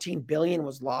it? 14 billion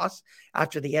was lost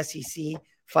after the SEC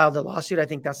filed the lawsuit. I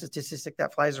think that's a statistic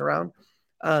that flies around.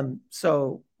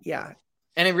 So yeah.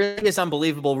 And it really is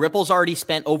unbelievable. Ripple's already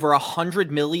spent over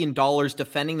 $100 million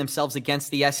defending themselves against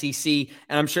the SEC,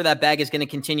 and I'm sure that bag is going to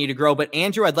continue to grow. But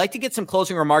Andrew, I'd like to get some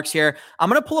closing remarks here. I'm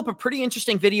going to pull up a pretty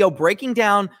interesting video breaking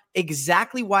down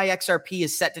exactly why XRP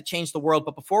is set to change the world.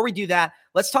 But before we do that,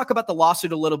 let's talk about the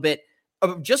lawsuit a little bit.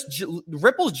 Just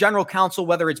Ripple's general counsel,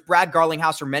 whether it's Brad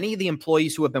Garlinghouse or many of the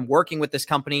employees who have been working with this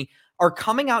company, are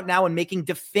coming out now and making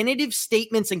definitive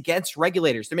statements against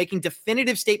regulators. They're making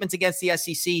definitive statements against the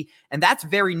SEC, and that's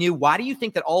very new. Why do you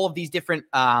think that all of these different,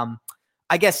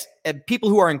 people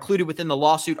who are included within the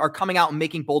lawsuit are coming out and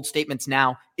making bold statements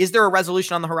now? Is there a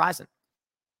resolution on the horizon?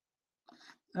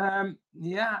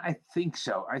 Yeah, I think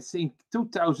so. I think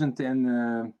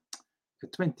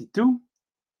 2022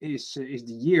 is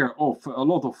the year of a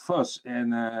lot of fuss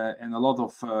and a lot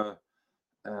of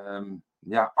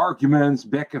arguments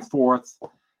back and forth.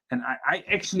 And I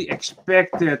actually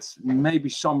expect that maybe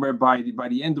somewhere by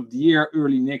the end of the year,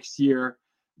 early next year,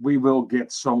 we will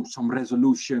get some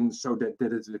resolution so that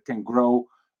it can grow.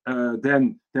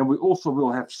 Then we also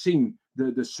will have seen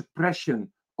the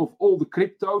suppression of all the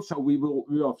crypto. So we will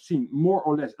have seen more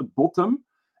or less a bottom.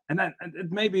 And then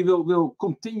maybe we'll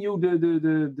continue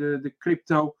the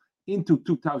crypto into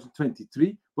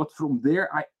 2023. But from there,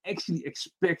 I actually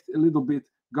expect a little bit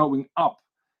going up.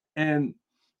 And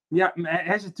yeah,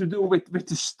 has it to do with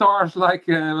the stars, like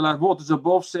What is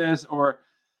Above says, or,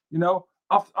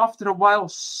 after a while,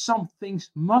 some things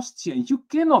must change. You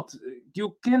cannot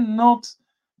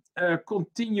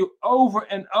continue over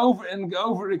and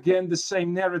over again the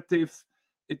same narrative.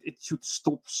 It should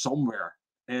stop somewhere.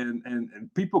 And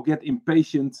people get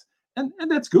impatient, and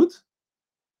that's good.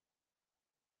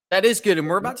 That is good. And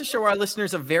we're about to show our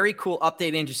listeners a very cool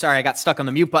update. Andrew, sorry, I got stuck on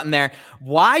the mute button there.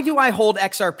 Why do I hold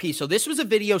XRP? So this was a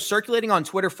video circulating on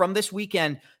Twitter from this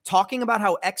weekend talking about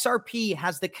how XRP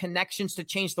has the connections to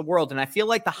change the world. And I feel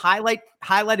like the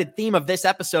highlighted theme of this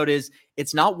episode is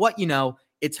it's not what you know,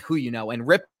 it's who you know. And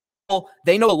Ripple,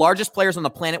 they know the largest players on the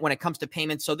planet when it comes to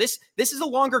payments. So this is a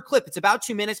longer clip. It's about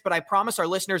 2 minutes, but I promise our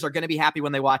listeners are going to be happy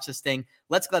when they watch this thing.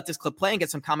 Let's let this clip play and get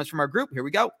some comments from our group. Here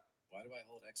we go. Why do I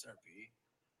hold XRP?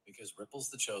 Because Ripple's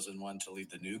the chosen one to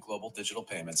lead the new global digital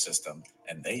payment system,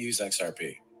 and they use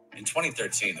XRP. In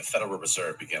 2013, the Federal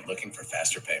Reserve began looking for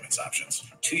faster payments options.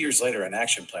 2 years later, an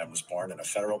action plan was born and a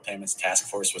federal payments task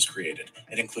force was created.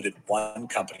 It included one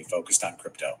company focused on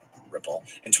crypto, Ripple.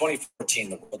 In 2014,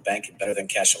 the World Bank and Better Than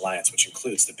Cash Alliance, which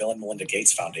includes the Bill and Melinda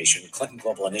Gates Foundation, Clinton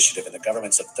Global Initiative, and the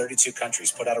governments of 32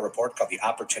 countries, put out a report called The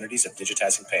Opportunities of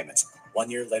Digitizing Payments. 1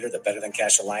 year later, the Better Than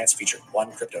Cash Alliance featured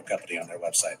one crypto company on their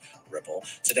website, Ripple.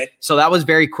 Today, So that was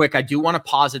very quick. I do want to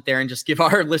pause it there and just give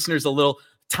our listeners a little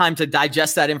time to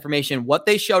digest that information. What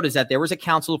they showed is that there was a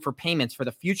council for payments for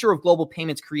the future of global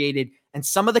payments created, and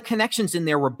some of the connections in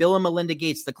there were Bill and Melinda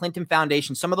Gates, the Clinton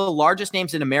Foundation, some of the largest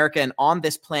names in America and on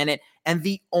this planet. And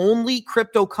the only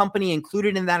crypto company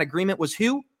included in that agreement was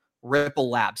who? Ripple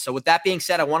Labs. So with that being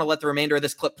said, I want to let the remainder of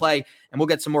this clip play, and we'll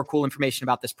get some more cool information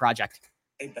about this project.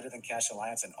 Better Than Cash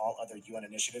Alliance and all other UN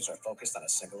initiatives are focused on a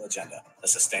single agenda, the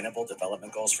Sustainable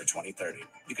Development Goals for 2030.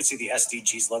 You can see the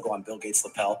SDGs logo on Bill Gates'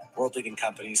 lapel, world-leading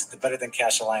companies, the Better Than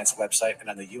Cash Alliance website, and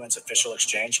on the UN's official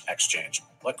exchange, Exchange.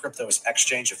 What crypto is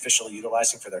Exchange officially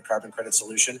utilizing for their carbon credit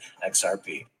solution?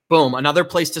 XRP. Boom, another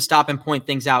place to stop and point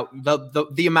things out.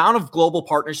 The amount of global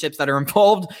partnerships that are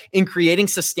involved in creating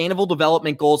sustainable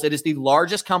development goals. It is the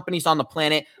largest companies on the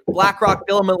planet. BlackRock,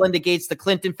 Bill and Melinda Gates, the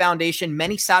Clinton Foundation,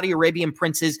 many Saudi Arabian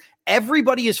princes.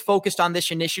 Everybody is focused on this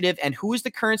initiative. And who is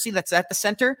the currency that's at the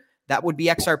center? That would be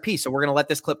XRP. So we're going to let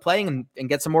this clip play and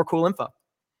get some more cool info.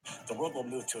 The world will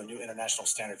move to a new international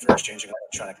standard for exchanging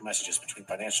electronic messages between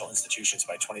financial institutions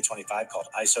by 2025 called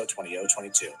ISO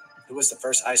 20022. Who was the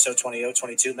first ISO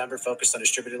 20022 member focused on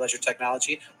distributed ledger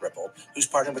technology? Ripple, who's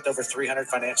partnered with over 300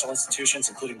 financial institutions,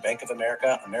 including Bank of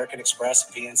America, American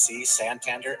Express, PNC,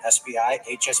 Santander, SBI,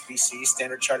 HSBC,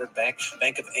 Standard Chartered Bank,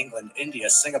 Bank of England, India,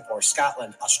 Singapore,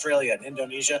 Scotland, Australia, and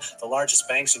Indonesia, the largest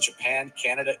banks in Japan,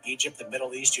 Canada, Egypt, the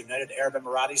Middle East, United Arab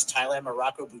Emirates, Thailand,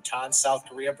 Morocco, Bhutan, South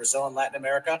Korea, Brazil, and Latin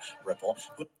America. Ripple.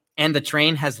 And the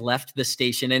train has left the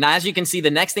station. And as you can see, the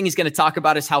next thing he's going to talk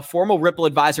about is how former Ripple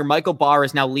advisor Michael Barr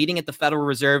is now leading at the Federal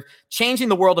Reserve, changing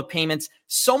the world of payments.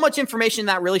 So much information in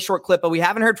that really short clip, but we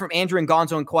haven't heard from Andrew and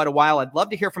Gonzo in quite a while. I'd love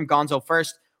to hear from Gonzo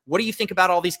first. What do you think about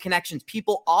all these connections?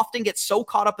 People often get so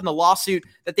caught up in the lawsuit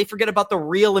that they forget about the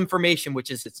real information,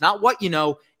 which is it's not what you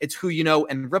know, it's who you know.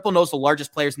 And Ripple knows the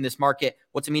largest players in this market.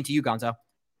 What's it mean to you, Gonzo?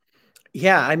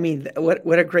 Yeah, I mean,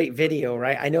 what a great video,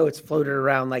 right? I know it's floated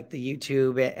around like the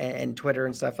YouTube and Twitter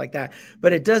and stuff like that,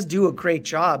 but it does do a great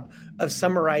job of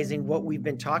summarizing what we've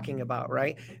been talking about,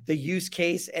 right? The use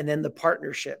case and then the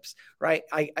partnerships, right?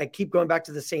 I keep going back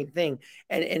to the same thing,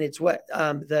 and it's what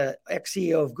the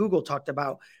ex-CEO of Google talked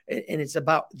about, and it's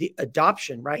about the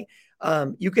adoption, right?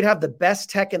 You could have the best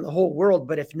tech in the whole world,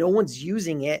 but if no one's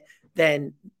using it,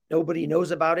 then nobody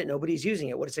knows about it. Nobody's using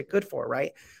it. What is it good for,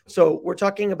 right? So we're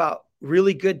talking about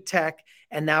really good tech,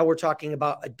 and now we're talking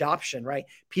about adoption, right?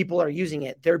 People are using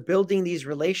it. They're building these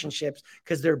relationships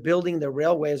because they're building the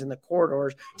railways and the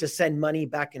corridors to send money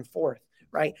back and forth,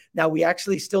 right? Now, we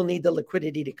actually still need the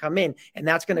liquidity to come in, and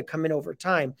that's going to come in over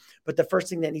time. But the first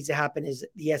thing that needs to happen is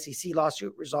the SEC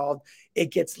lawsuit resolved.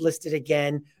 It gets listed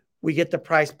again. We get the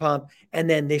price pump, and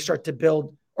then they start to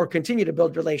build or continue to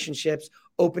build relationships,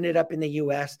 open it up in the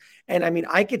US. And I mean,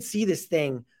 I could see this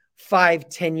thing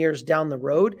 5-10 years down the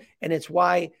road. And it's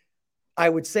why I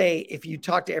would say, if you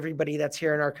talk to everybody that's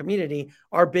here in our community,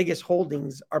 our biggest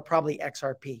holdings are probably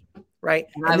XRP, right?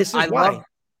 And this is why.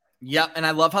 Yep. And I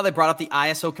love how they brought up the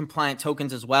ISO compliant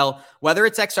tokens as well. Whether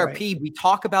it's XRP, we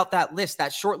talk about that list.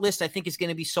 That short list, I think, is going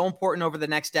to be so important over the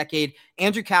next decade.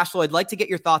 Andrew Cashflow, I'd like to get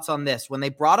your thoughts on this. When they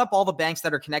brought up all the banks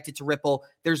that are connected to Ripple,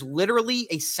 there's literally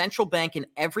a central bank in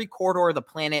every corridor of the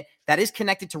planet that is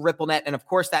connected to RippleNet. And of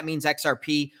course, that means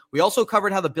XRP. We also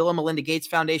covered how the Bill and Melinda Gates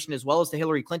Foundation, as well as the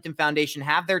Hillary Clinton Foundation,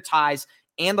 have their ties,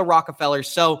 and the Rockefellers.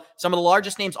 So some of the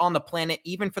largest names on the planet,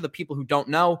 even for the people who don't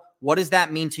know. What does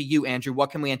that mean to you, Andrew?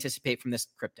 What can we anticipate from this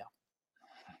crypto?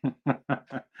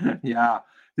 Yeah,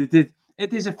 it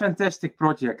is a fantastic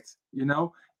project, you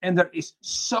know, and there is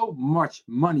so much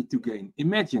money to gain.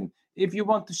 Imagine if you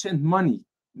want to send money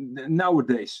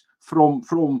nowadays from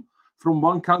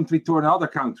one country to another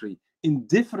country in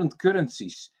different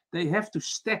currencies. They have to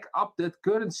stack up that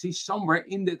currency somewhere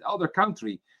in that other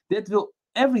country. That will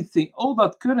all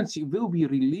that currency will be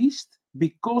released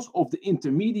because of the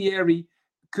intermediary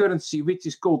currency, which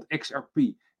is called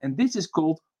XRP. And this is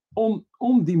called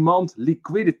on-demand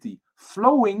liquidity,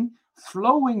 flowing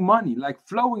money, like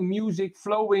flowing music,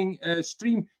 flowing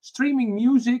streaming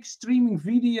music, streaming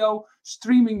video,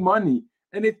 streaming money.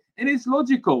 And it's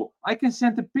logical. I can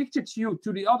send a picture to you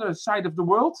to the other side of the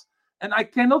world, and I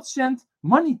cannot send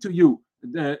money to you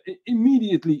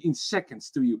immediately in seconds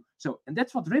to you. So, and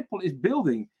that's what Ripple is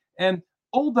building. And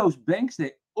all those banks,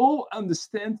 they all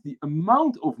understand the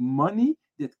amount of money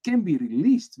that can be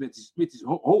released, which is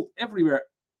hold everywhere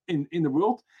in the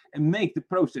world, and make the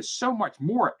process so much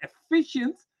more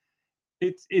efficient.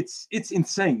 It's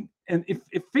insane and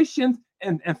efficient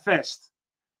and fast.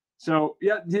 So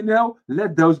yeah,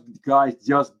 let those guys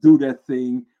just do their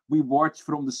thing. We watch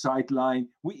from the sideline.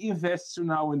 We invest so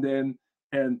now and then,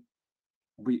 and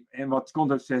what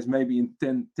Conrad says, maybe in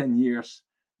 10 years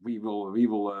we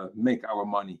will make our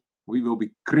money. We will be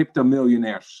crypto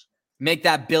millionaires. Make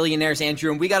that billionaires, Andrew.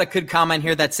 And we got a good comment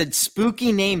here that said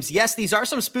spooky names. Yes, these are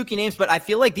some spooky names, but I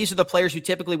feel like these are the players who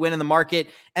typically win in the market.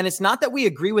 And it's not that we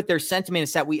agree with their sentiment.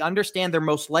 It's that we understand they're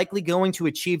most likely going to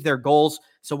achieve their goals.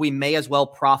 So we may as well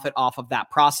profit off of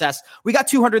that process. We got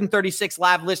 236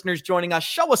 live listeners joining us.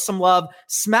 Show us some love.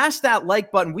 Smash that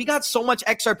like button. We got so much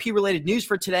XRP related news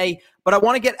for today, but I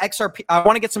want to get XRP. I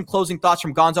want to get some closing thoughts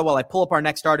from Gonzo while I pull up our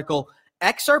next article.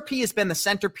 XRP has been the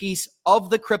centerpiece of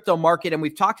the crypto market, and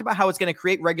we've talked about how it's going to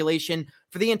create regulation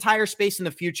for the entire space in the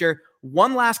future.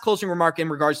 One last closing remark in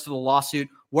regards to the lawsuit.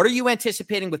 What are you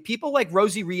anticipating with people like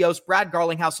Rosie Rios, Brad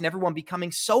Garlinghouse, and everyone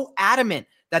becoming so adamant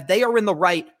that they are in the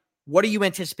right? What are you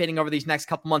anticipating over these next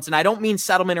couple months? And I don't mean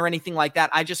settlement or anything like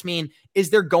that. I just mean, is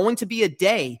there going to be a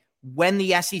day when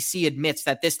the SEC admits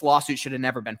that this lawsuit should have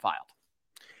never been filed?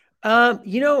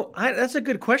 That's a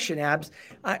good question, Abs.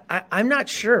 I'm not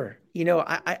sure.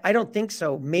 I don't think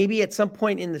so. Maybe at some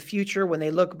point in the future, when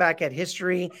they look back at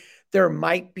history, there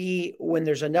might be, when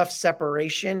there's enough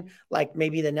separation, like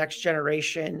maybe the next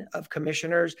generation of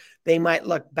commissioners, they might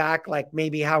look back like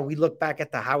maybe how we look back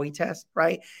at the Howey test,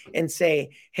 right? And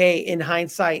say, hey, in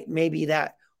hindsight, maybe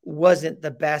that wasn't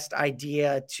the best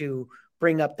idea to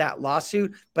bring up that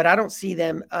lawsuit, but I don't see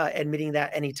them admitting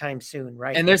that anytime soon,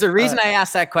 right? And there's a reason I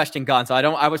asked that question, Gonzo.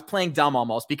 I was playing dumb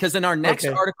almost, because in our next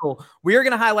article, we are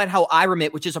going to highlight how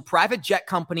iRemit, which is a private jet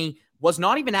company, was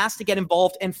not even asked to get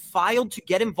involved and filed to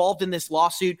get involved in this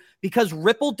lawsuit because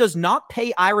Ripple does not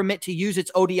pay iRemit to use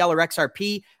its ODL or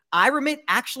XRP. iRemit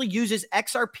actually uses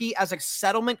XRP as a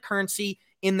settlement currency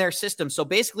in their system. So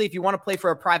basically, if you want to play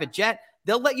for a private jet,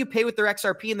 they'll let you pay with their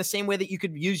XRP in the same way that you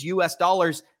could use US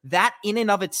dollars. That in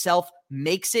and of itself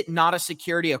makes it not a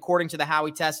security according to the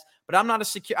Howey test. But I'm not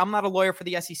a lawyer for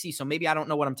the SEC, so maybe I don't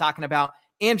know what I'm talking about.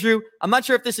 Andrew, I'm not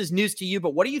sure if this is news to you,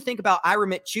 but what do you think about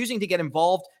iRemit choosing to get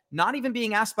involved, not even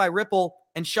being asked by Ripple,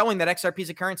 and showing that XRP is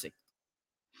a currency?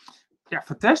 Yeah,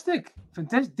 fantastic.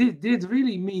 This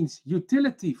really means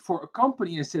utility for a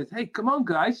company and said, hey, come on,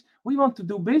 guys, we want to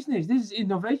do business. This is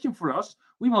innovation for us.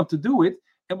 We want to do it.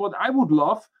 And what I would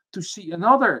love to see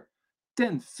another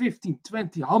 10, 15,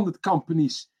 20, 100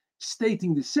 companies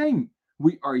stating the same.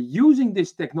 We are using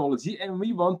this technology and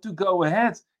we want to go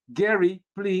ahead. Gary,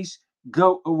 please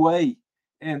go away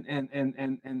and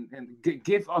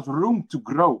give us room to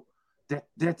grow.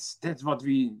 That's what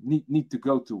we need to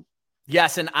go to.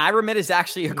 Yes, and iRemit is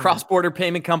actually a cross-border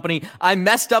payment company. I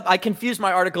messed up. I confused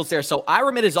my articles there. So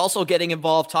iRemit is also getting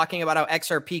involved, talking about how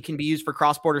XRP can be used for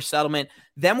cross-border settlement.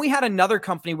 Then we had another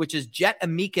company, which is Jet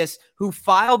Amicus, who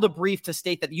filed a brief to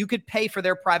state that you could pay for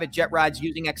their private jet rides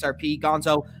using XRP.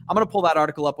 Gonzo, I'm going to pull that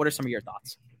article up. What are some of your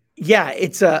thoughts? Yeah,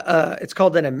 it's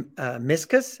called an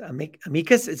amicus.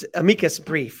 It's amicus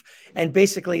brief, and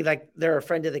basically, like, they're a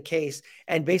friend of the case,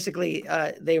 and basically,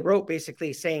 they wrote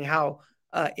basically saying how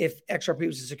if XRP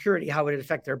was a security, how would it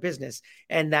affect their business?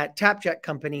 And that TapJet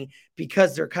company,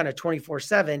 because they're kind of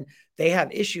 24/7, they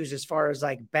have issues as far as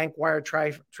like bank wire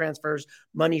transfers,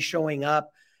 money showing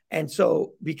up. And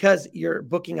so because you're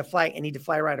booking a flight and need to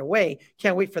fly right away,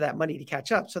 can't wait for that money to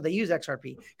catch up. So they use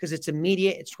XRP because it's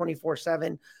immediate, it's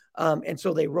 24/7. And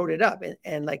so they wrote it up.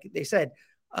 And like they said,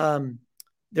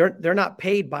 they're not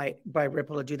paid by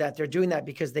Ripple to do that. They're doing that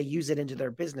because they use it into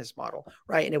their business model,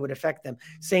 right? And it would affect them.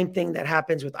 Same thing that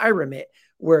happens with iRemit,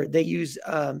 where they use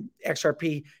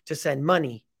XRP to send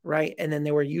money, right? And then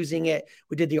they were using it.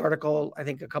 We did the article, I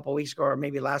think, a couple of weeks ago or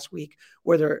maybe last week,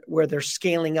 where they're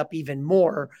scaling up even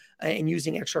more and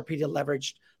using XRP to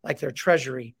leverage like their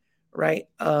treasury, right?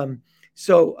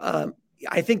 So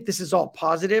I think this is all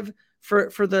positive for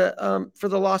the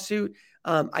lawsuit.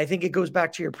 I think it goes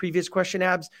back to your previous question,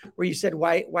 Abs, where you said,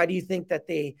 why do you think that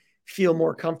they feel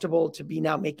more comfortable to be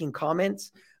now making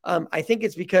comments? I think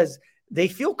it's because they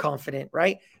feel confident,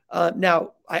 right?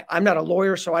 Now, I'm not a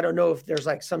lawyer, so I don't know if there's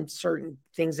like some certain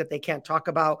things that they can't talk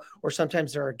about, or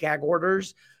sometimes there are gag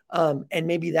orders, and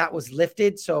maybe that was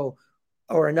lifted.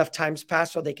 Or enough times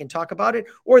passed so they can talk about it,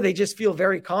 or they just feel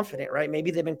very confident, right?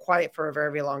 Maybe they've been quiet for a very,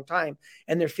 very long time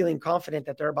and they're feeling confident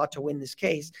that they're about to win this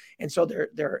case. And so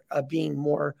they're being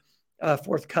more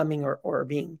forthcoming or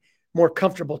being more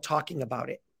comfortable talking about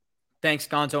it. Thanks,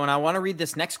 Gonzo. And I want to read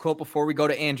this next quote before we go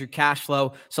to Andrew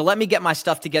Cashflow. So let me get my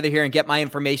stuff together here and get my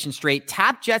information straight.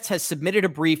 TapJets has submitted a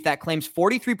brief that claims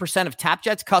 43% of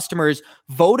TapJets customers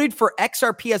voted for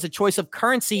XRP as a choice of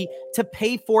currency to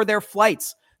pay for their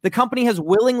flights. The company has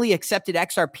willingly accepted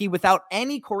XRP without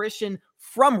any coercion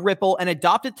from Ripple and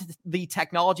adopted the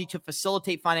technology to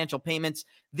facilitate financial payments.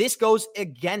 This goes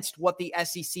against what the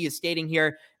SEC is stating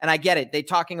here. And I get it. They're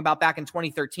talking about back in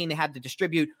 2013, they had to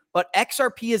distribute, but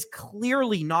XRP is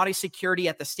clearly not a security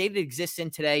at the state it exists in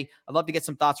today. I'd love to get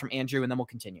some thoughts from Andrew, and then we'll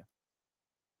continue.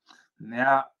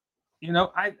 Yeah,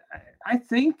 I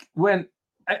think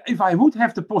if I would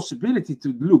have the possibility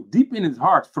to look deep in his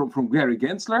heart from Gary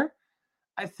Gensler,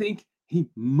 I think he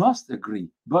must agree.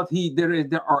 But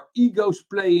there are egos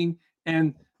playing,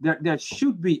 and there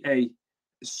should be a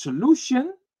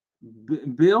solution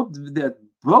built that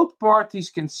both parties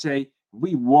can say,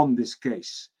 we won this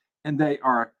case. And they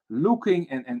are looking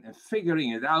and figuring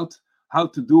it out how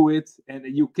to do it. And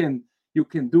you can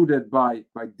do that by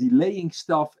delaying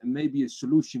stuff, and maybe a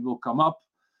solution will come up.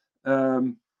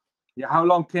 How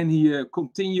long can he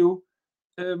continue?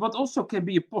 What also can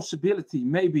be a possibility,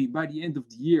 maybe by the end of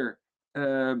the year,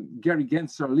 Gary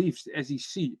Gensler leaves the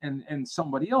SEC and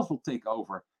somebody else will take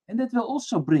over. And that will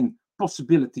also bring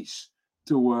possibilities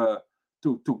to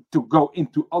go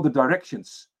into other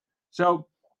directions. So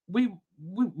we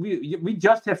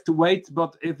just have to wait.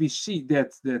 But if we see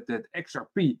that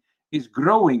XRP is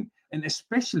growing, and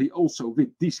especially also with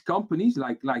these companies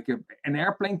like an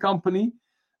airplane company,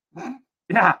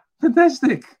 yeah,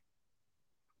 fantastic.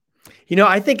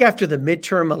 I think after the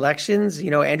midterm elections,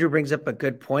 Andrew brings up a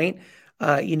good point.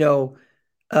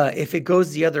 If it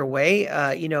goes the other way,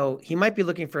 he might be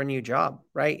looking for a new job,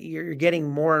 right? You're getting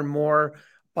more and more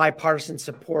bipartisan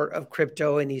support of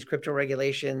crypto and these crypto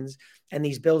regulations and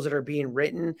these bills that are being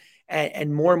written,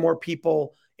 and more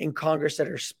people in Congress that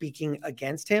are speaking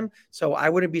against him. So I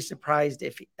wouldn't be surprised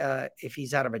if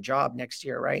he's out of a job next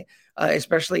year, right?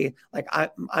 Especially like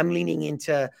I'm leaning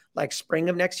into like spring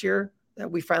of next year that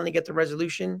we finally get the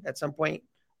resolution at some point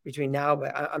between now,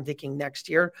 but I'm thinking next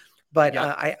year. But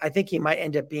yeah. I think he might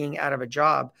end up being out of a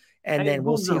job, and then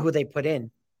we'll see who they put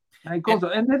in. And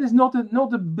that is not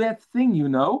a bad thing,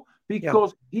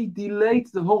 because he delayed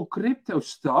the whole crypto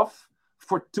stuff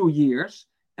for 2 years.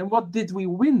 And what did we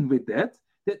win with that?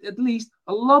 That at least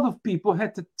a lot of people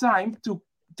had the time to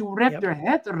wrap their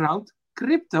head around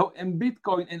crypto and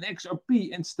Bitcoin and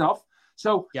XRP and stuff.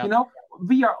 So,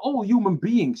 we are all human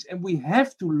beings, and we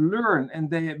have to learn,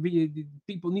 and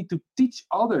people need to teach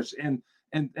others and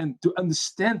to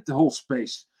understand the whole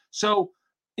space. So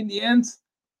in the end,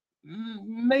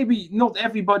 maybe not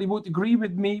everybody would agree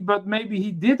with me, but maybe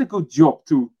he did a good job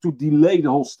to delay the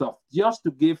whole stuff, just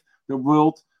to give the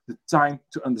world the time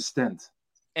to understand.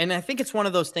 And I think it's one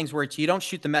of those things where you don't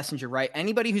shoot the messenger, right?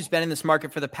 Anybody who's been in this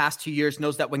market for the past 2 years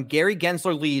knows that when Gary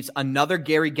Gensler leaves, another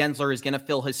Gary Gensler is going to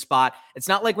fill his spot. It's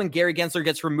not like when Gary Gensler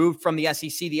gets removed from the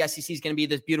SEC is going to be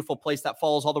this beautiful place that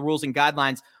follows all the rules and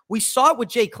guidelines. We saw it with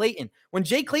Jay Clayton. When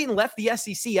Jay Clayton left the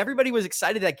SEC, everybody was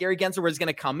excited that Gary Gensler was going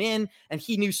to come in, and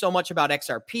he knew so much about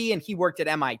XRP, and he worked at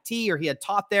MIT, or he had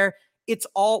taught there. It's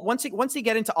all, once they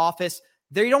get into office,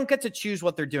 they don't get to choose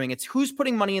what they're doing. It's who's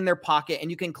putting money in their pocket, and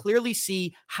you can clearly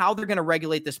see how they're going to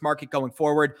regulate this market going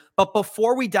forward. But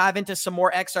before we dive into some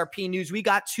more XRP news, we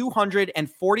got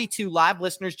 242 live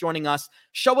listeners joining us.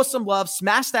 Show us some love.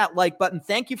 Smash that like button.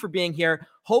 Thank you for being here.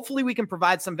 Hopefully we can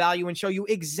provide some value and show you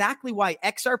exactly why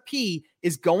XRP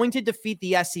is going to defeat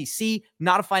the SEC.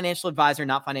 Not a financial advisor,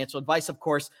 not financial advice, of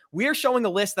course. We are showing a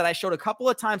list that I showed a couple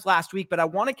of times last week, but I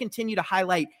want to continue to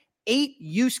highlight 8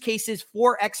 use cases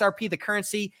for XRP, the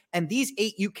currency, and these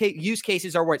 8 use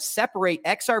cases are what separate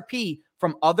XRP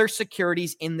from other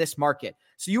securities in this market.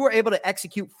 So you are able to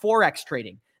execute Forex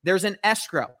trading. There's an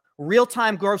escrow,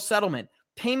 real-time gross settlement,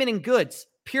 payment in goods,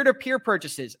 peer-to-peer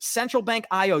purchases, central bank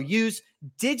IOUs,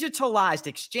 digitalized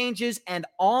exchanges, and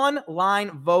online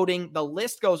voting. The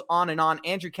list goes on and on.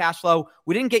 Andrew Cashflow,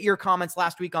 we didn't get your comments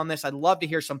last week on this. I'd love to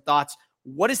hear some thoughts.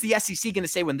 What is the SEC going to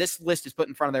say when this list is put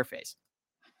in front of their face?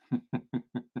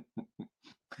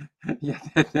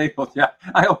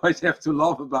 I always have to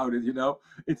laugh about it.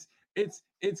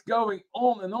 It's going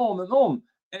on and on and on,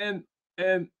 and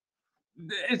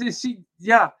the SEC,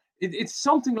 it's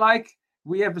something like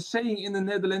we have a saying in the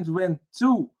Netherlands: when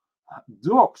 2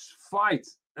 dogs fight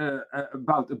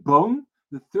about a bone,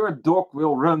 the third dog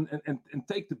will run and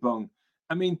take the bone.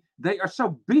 I mean, they are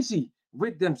so busy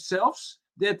with themselves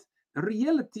that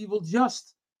reality will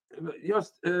just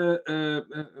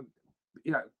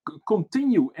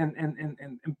continue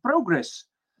and progress.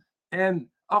 And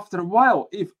after a while,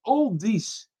 if all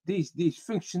these these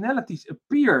functionalities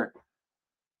appear,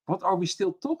 what are we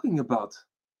still talking about?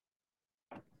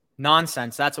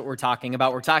 Nonsense. That's what we're talking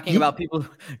about. We're talking about people.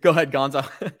 Go ahead, Gonzo.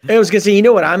 I was gonna say, you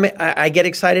know what I get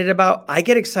excited about? I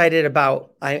get excited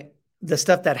about the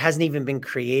stuff that hasn't even been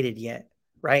created yet,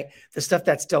 right? The stuff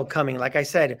that's still coming. Like I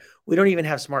said, we don't even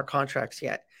have smart contracts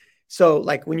yet. So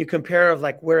like when you compare of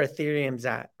like where Ethereum's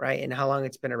at, right, and how long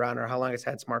it's been around or how long it's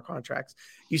had smart contracts,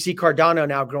 you see Cardano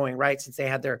now growing, right, since they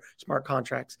had their smart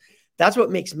contracts. That's what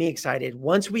makes me excited.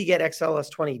 Once we get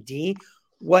XLS20D,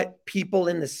 what people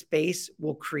in the space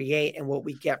will create and what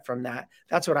we get from that.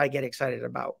 That's what I get excited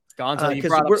about. Gonzo, you Because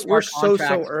brought up we're smart so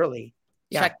contracts. early.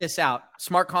 Check this out.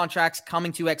 Smart contracts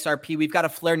coming to XRP. We've got a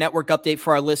Flare network update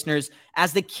for our listeners,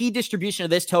 as the key distribution of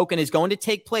this token is going to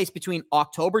take place between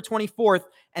October 24th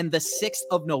and the 6th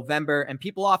of November. And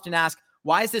people often ask,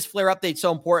 why is this Flare update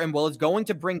so important? Well, it's going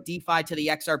to bring DeFi to the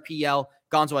XRPL.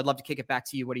 Gonzo, I'd love to kick it back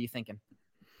to you. What are you thinking?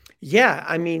 Yeah,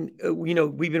 I mean,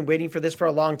 we've been waiting for this for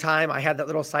a long time. I had that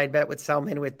little side bet with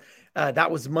Selman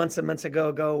that was months and months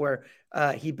ago where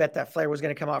he bet that Flare was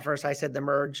going to come out first. I said the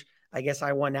merge. I guess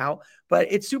I won out, but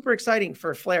it's super exciting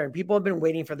for Flare, and people have been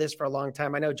waiting for this for a long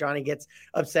time. I know Johnny gets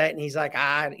upset and he's like,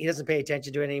 he doesn't pay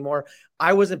attention to it anymore.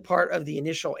 I wasn't part of the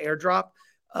initial airdrop,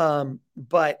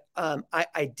 but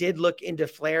I did look into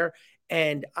Flare,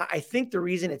 and I think the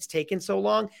reason it's taken so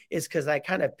long is because I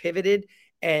kind of pivoted.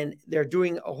 And they're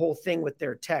doing a whole thing with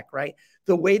their tech, right?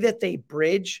 The way that they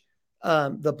bridge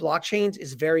the blockchains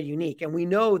is very unique. And we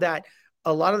know that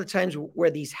a lot of the times where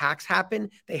these hacks happen,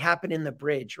 they happen in the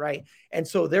bridge, right? And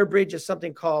so their bridge is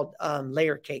something called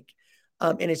layer cake.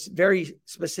 And it's very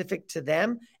specific to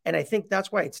them. And I think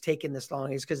that's why it's taken this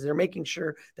long, is because they're making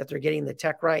sure that they're getting the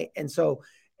tech right. And so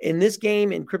in this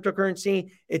game, in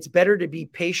cryptocurrency, it's better to be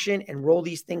patient and roll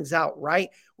these things out, right?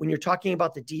 When you're talking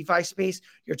about the DeFi space,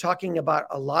 you're talking about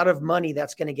a lot of money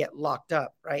that's going to get locked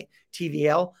up, right?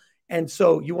 TVL. And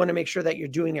so you want to make sure that you're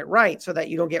doing it right so that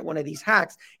you don't get one of these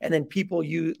hacks and then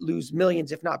you lose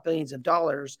millions, if not billions of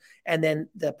dollars, and then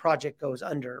the project goes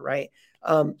under, right?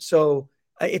 So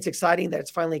it's exciting that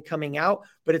it's finally coming out,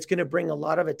 but it's going to bring a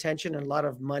lot of attention and a lot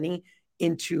of money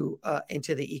into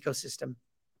the ecosystem.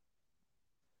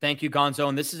 Thank you, Gonzo.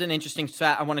 And this is an interesting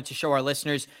stat I wanted to show our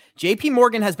listeners. JP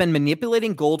Morgan has been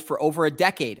manipulating gold for over a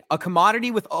decade, a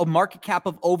commodity with a market cap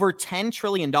of over $10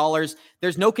 trillion.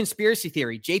 There's no conspiracy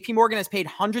theory. JP Morgan has paid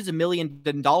hundreds of millions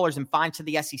of dollars in fines to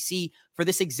the SEC for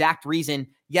this exact reason,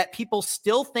 yet people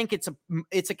still think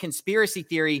it's a conspiracy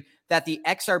theory that the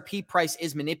XRP price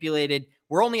is manipulated.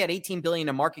 We're only at 18 billion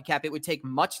in market cap. It would take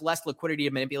much less liquidity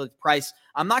to manipulate the price.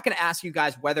 I'm not going to ask you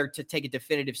guys whether to take a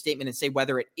definitive statement and say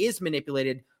whether it is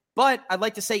manipulated, but I'd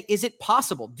like to say, is it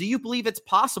possible? Do you believe it's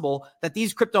possible that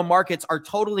these crypto markets are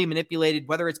totally manipulated,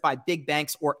 whether it's by big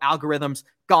banks or algorithms?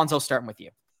 Gonzo, starting with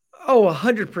you. Oh,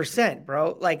 100%,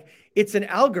 bro. Like, it's an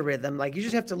algorithm. Like, you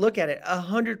just have to look at it.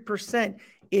 100%.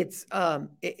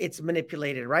 It's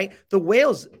manipulated, right? The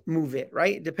whales move it,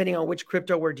 right? Depending on which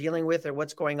crypto we're dealing with or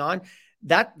what's going on.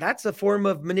 That's a form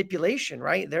of manipulation,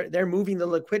 right? They're moving the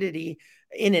liquidity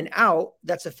in and out.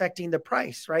 That's affecting the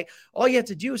price, right? All you have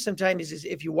to do sometimes is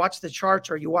if you watch the charts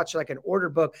or you watch like an order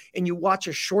book and you watch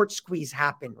a short squeeze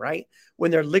happen, right? When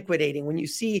they're liquidating, when you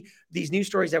see these news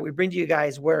stories that we bring to you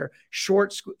guys where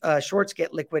shorts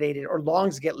get liquidated or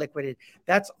longs get liquidated,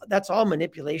 that's all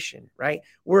manipulation, right?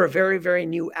 We're a very, very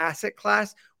new asset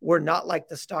class. We're not like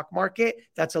the stock market.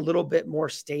 That's a little bit more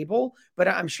stable, but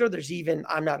I'm sure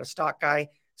I'm not a stock guy,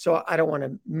 so I don't want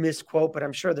to misquote, but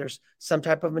I'm sure there's some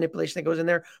type of manipulation that goes in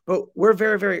there. But we're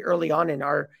very, very early on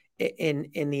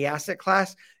in the asset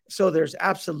class. So there's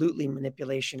absolutely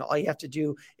manipulation. All you have to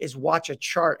do is watch a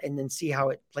chart and then see how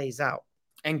it plays out.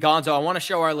 And Gonzo, I want to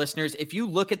show our listeners, if you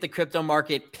look at the crypto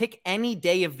market, pick any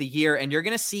day of the year, and you're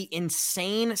going to see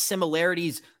insane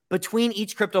similarities between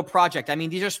each crypto project. I mean,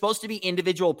 these are supposed to be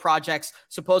individual projects,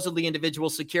 supposedly individual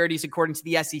securities, according to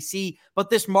the SEC, but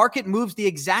this market moves the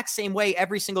exact same way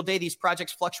every single day. These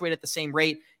projects fluctuate at the same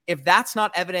rate. If that's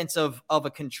not evidence of a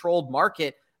controlled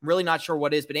market, I'm really not sure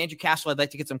what is. But Andrew Castle, I'd like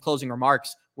to get some closing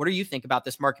remarks. What do you think about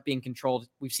this market being controlled?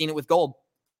 We've seen it with gold.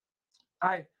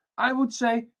 I would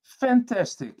say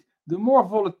fantastic. The more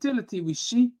volatility we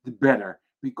see, the better,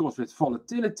 because with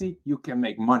volatility, you can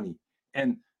make money.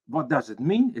 And what does it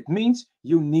mean? It means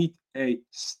you need a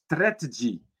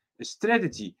strategy.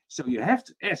 So you have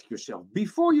to ask yourself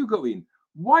before you go in,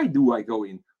 why do I go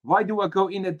in? Why do I go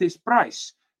in at this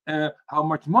price? How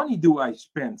much money do I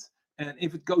spend? And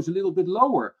if it goes a little bit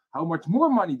lower, how much more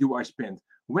money do I spend?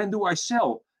 When do I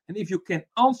sell? And if you can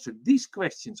answer these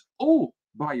questions all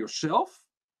by yourself,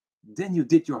 then you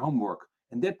did your homework.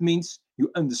 And that means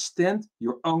you understand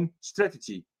your own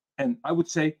strategy. And I would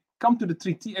say, come to the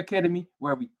 3T Academy,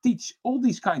 where we teach all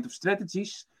these kind of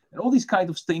strategies and all these kind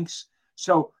of things,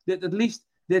 so that at least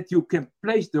that you can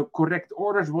place the correct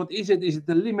orders. What is it? Is it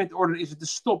the limit order? Is it a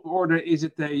stop order? Is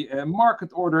it a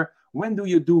market order? When do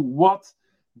you do what?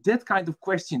 That kind of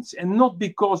questions. And not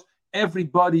because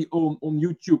everybody on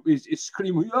YouTube is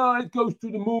screaming, oh, it goes to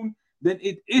the moon. Then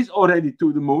it is already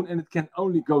to the moon and it can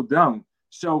only go down.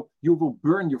 So you will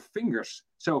burn your fingers.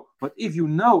 So, but if you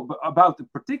know about a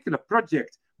particular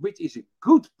project, which is a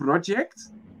good project,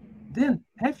 then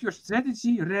have your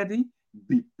strategy ready,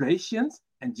 be patient,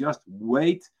 and just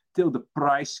wait till the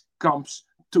price comes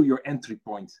to your entry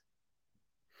point.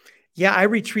 Yeah, I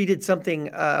retweeted something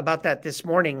about that this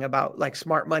morning about like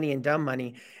smart money and dumb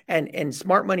money, and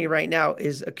smart money right now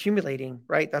is accumulating,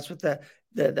 right? That's what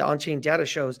the on-chain data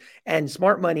shows. And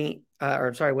smart money,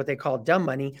 what they call dumb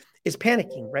money, is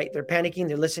panicking, right? They're panicking.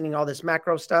 They're listening to all this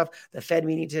macro stuff, the Fed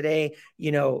meeting today,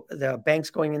 the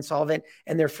banks going insolvent,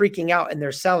 and they're freaking out and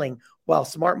they're selling while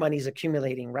smart money is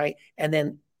accumulating, right? And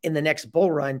then in the next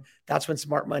bull run, that's when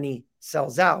smart money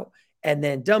sells out. And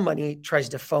then dumb money tries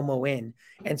to FOMO in.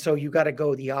 And so you got to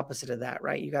go the opposite of that,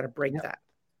 right? You got to break that.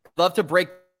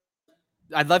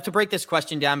 I'd love to break this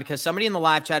question down because somebody in the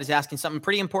live chat is asking something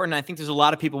pretty important. I think there's a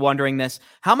lot of people wondering this.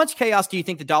 How much chaos do you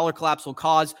think the dollar collapse will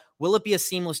cause? Will it be a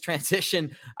seamless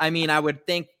transition? I mean, I would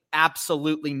think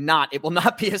absolutely not. It will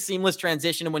not be a seamless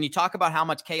transition. And when you talk about how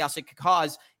much chaos it could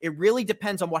cause, it really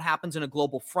depends on what happens in a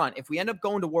global front. If we end up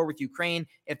going to war with Ukraine,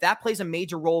 if that plays a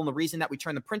major role in the reason that we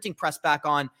turn the printing press back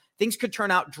on, things could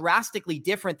turn out drastically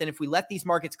different than if we let these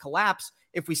markets collapse.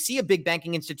 If we see a big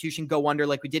banking institution go under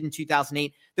like we did in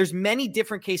 2008, there's many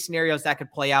different case scenarios that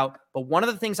could play out. But one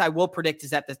of the things I will predict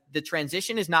is that the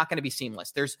transition is not going to be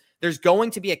seamless. There's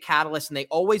going to be a catalyst, and they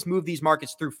always move these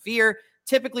markets through fear.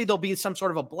 Typically, there'll be some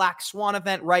sort of a black swan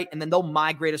event, right? And then they'll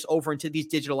migrate us over into these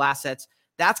digital assets.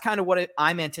 That's kind of what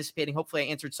I'm anticipating. Hopefully, I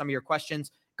answered some of your questions.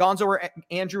 Gonzo or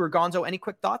Andrew or Gonzo, any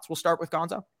quick thoughts? We'll start with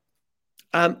Gonzo.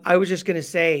 I was just going to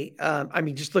say,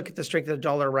 just look at the strength of the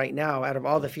dollar right now. Out of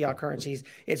all the fiat currencies,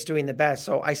 it's doing the best.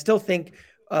 So I still think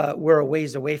we're a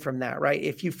ways away from that, right?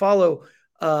 If you follow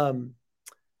Waters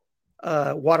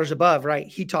Above, right?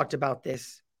 He talked about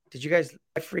this. Did you guys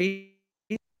free?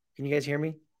 Can you guys hear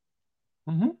me?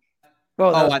 Mm-hmm.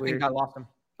 Well, I think I lost him.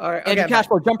 All right. And Okay,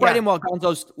 Cashflow, jump right in while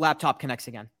Gonzo's laptop connects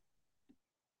again.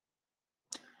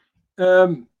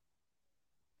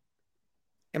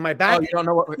 Am I back? Oh, you don't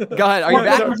know what? Go ahead. Are you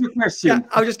back? What was your question? Yeah,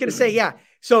 I was just going to say, yeah.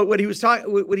 So what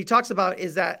he talks about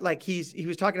is that like he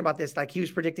was talking about this, like he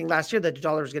was predicting last year that the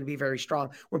dollar was going to be very strong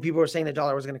when people were saying the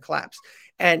dollar was going to collapse.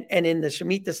 And in the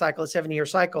Shemitah cycle, a 70-year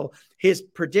cycle, his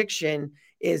prediction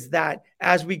is that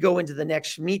as we go into the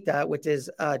next Shemitah, which is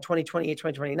 2028,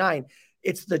 2029,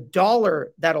 it's the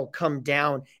dollar that'll come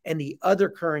down and the other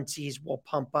currencies will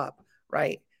pump up,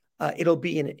 right? It'll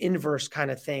be an inverse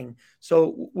kind of thing.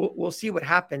 So we'll see what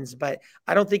happens, but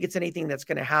I don't think it's anything that's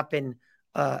going to happen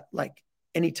like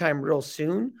anytime real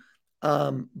soon.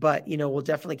 But we'll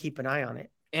definitely keep an eye on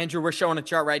it. Andrew, we're showing a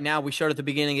chart right now. We showed at the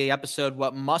beginning of the episode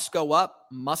what must go up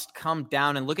must come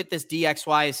down. And look at this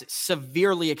DXY is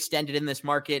severely extended in this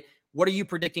market. What are you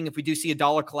predicting if we do see a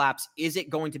dollar collapse? Is it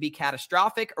going to be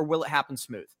catastrophic or will it happen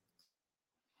smooth?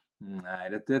 Nah,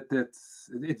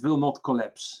 it will not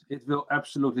collapse. It will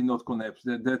absolutely not collapse.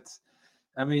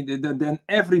 Then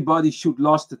everybody should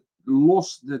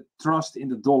lose the trust in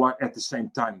the dollar at the same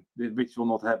time, which will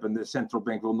not happen. The central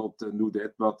bank will not do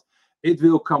that, but it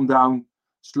will come down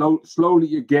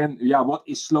slowly again. Yeah, what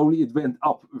is slowly? It went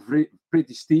up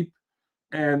pretty steep,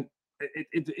 and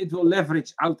it will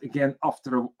leverage out again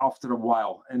after a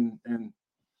while. And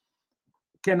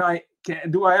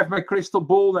do I have my crystal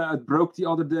ball? It broke the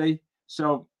other day,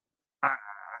 so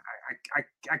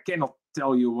I cannot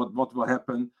tell you what will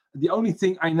happen. The only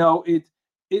thing I know, it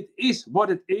is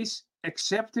what it is.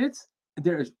 Accept it.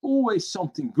 There is always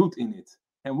something good in it,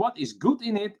 and what is good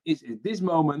in it is at this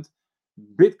moment,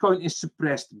 Bitcoin is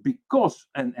suppressed because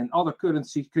and other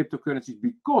currencies, cryptocurrencies,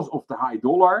 because of the high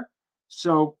dollar.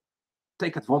 So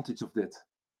take advantage of that.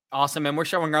 Awesome. And we're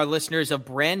showing our listeners a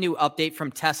brand new update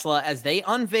from Tesla as they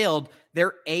unveiled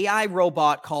their AI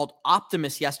robot called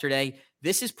Optimus yesterday.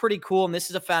 This is pretty cool, and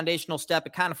this is a foundational step.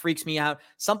 It kind of freaks me out.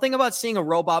 Something about seeing a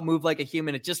robot move like a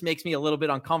human, it just makes me a little bit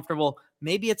uncomfortable.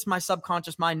 Maybe it's my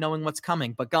subconscious mind knowing what's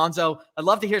coming. But Gonzo, I'd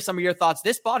love to hear some of your thoughts.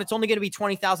 This bot, it's only going to be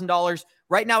 $20,000.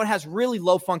 Right now, it has really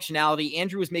low functionality.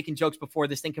 Andrew was making jokes before.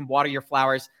 This thing can water your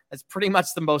flowers. That's pretty much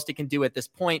the most it can do at this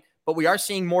point. But we are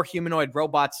seeing more humanoid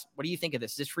robots. What do you think of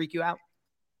this? Does this freak you out?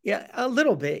 Yeah, a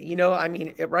little bit. You know, I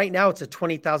mean, right now it's a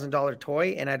 $20,000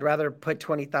 toy, and I'd rather put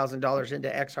 $20,000 into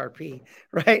XRP,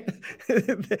 right,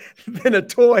 than a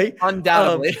toy.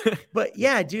 Undoubtedly. But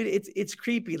yeah, dude, it's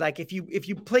creepy. Like if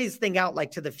you play this thing out like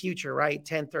to the future, right,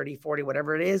 10, 30, 40,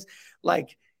 whatever it is,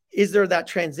 like, is there that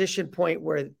transition point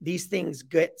where these things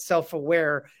get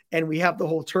self-aware and we have the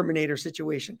whole Terminator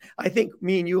situation? I think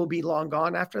me and you will be long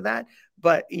gone after that.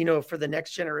 But you know, for the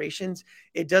next generations,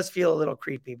 it does feel a little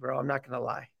creepy, bro. I'm not gonna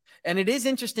lie. And it is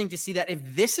interesting to see that if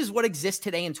this is what exists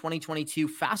today in 2022,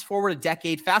 fast forward a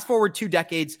decade, fast forward 2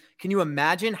 decades, can you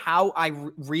imagine how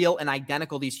real and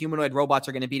identical these humanoid robots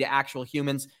are going to be to actual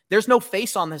humans? There's no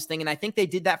face on this thing, and I think they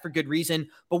did that for good reason,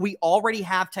 but we already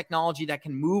have technology that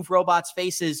can move robots'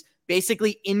 faces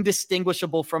basically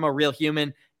indistinguishable from a real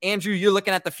human. Andrew, you're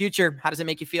looking at the future. How does it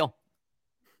make you feel?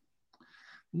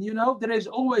 You know, there is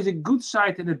always a good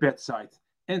side and a bad side.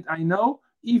 And I know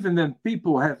even when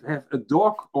people have a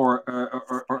dog or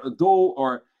a doll,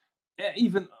 or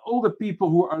even older people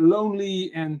who are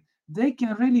lonely, and they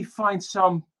can really find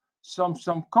some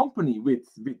company with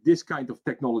this kind of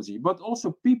technology, but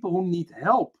also people who need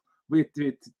help with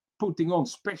putting on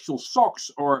special socks,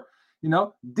 or you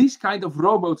know, these kind of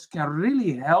robots can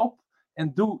really help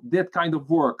and do that kind of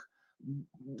work.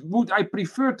 Would I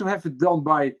prefer to have it done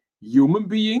by human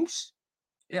beings?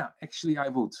 Yeah, actually I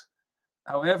would.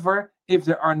 However, if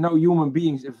there are no human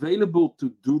beings available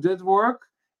to do that work,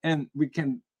 and we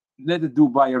can let it do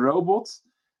by a robot,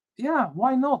 yeah,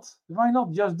 why not? Why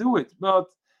not just do it? But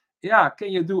yeah,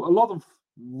 can you do a lot of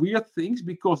weird things,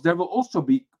 because there will also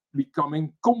be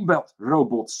becoming combat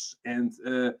robots and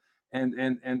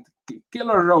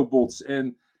killer robots,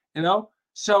 and you know,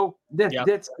 so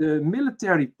that's the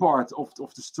military part of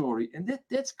the story, and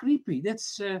that's creepy.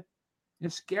 That's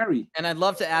scary. And I'd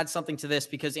love to add something to this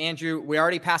because, Andrew, we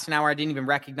already passed an hour. I didn't even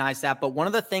recognize that. But one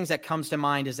of the things that comes to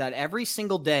mind is that every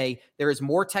single day there is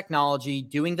more technology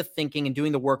doing the thinking and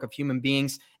doing the work of human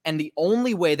beings. And the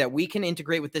only way that we can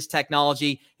integrate with this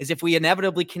technology is if we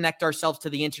inevitably connect ourselves to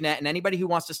the internet. And anybody who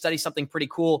wants to study something pretty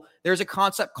cool, there's a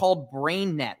concept called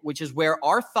BrainNet, which is where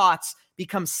our thoughts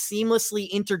become seamlessly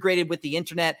integrated with the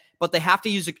internet, but they have to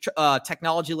use a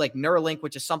technology like Neuralink,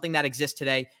 which is something that exists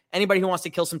today. Anybody who wants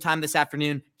to kill some time this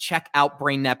afternoon, check out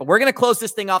BrainNet. But we're going to close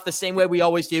this thing off the same way we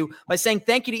always do, by saying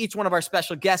thank you to each one of our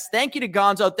special guests. Thank you to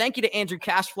Gonzo. Thank you to Andrew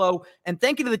Cashflow. And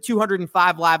thank you to the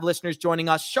 205 live listeners joining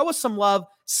us. Show us some love.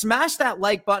 Smash that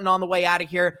like button on the way out of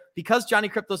here. Because Johnny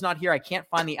Crypto's not here, I can't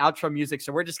find the outro music,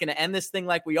 so we're just going to end this thing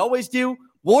like we always do.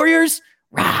 Warriors,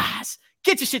 rise.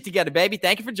 Get your shit together, baby.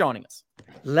 Thank you for joining us.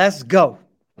 Let's go.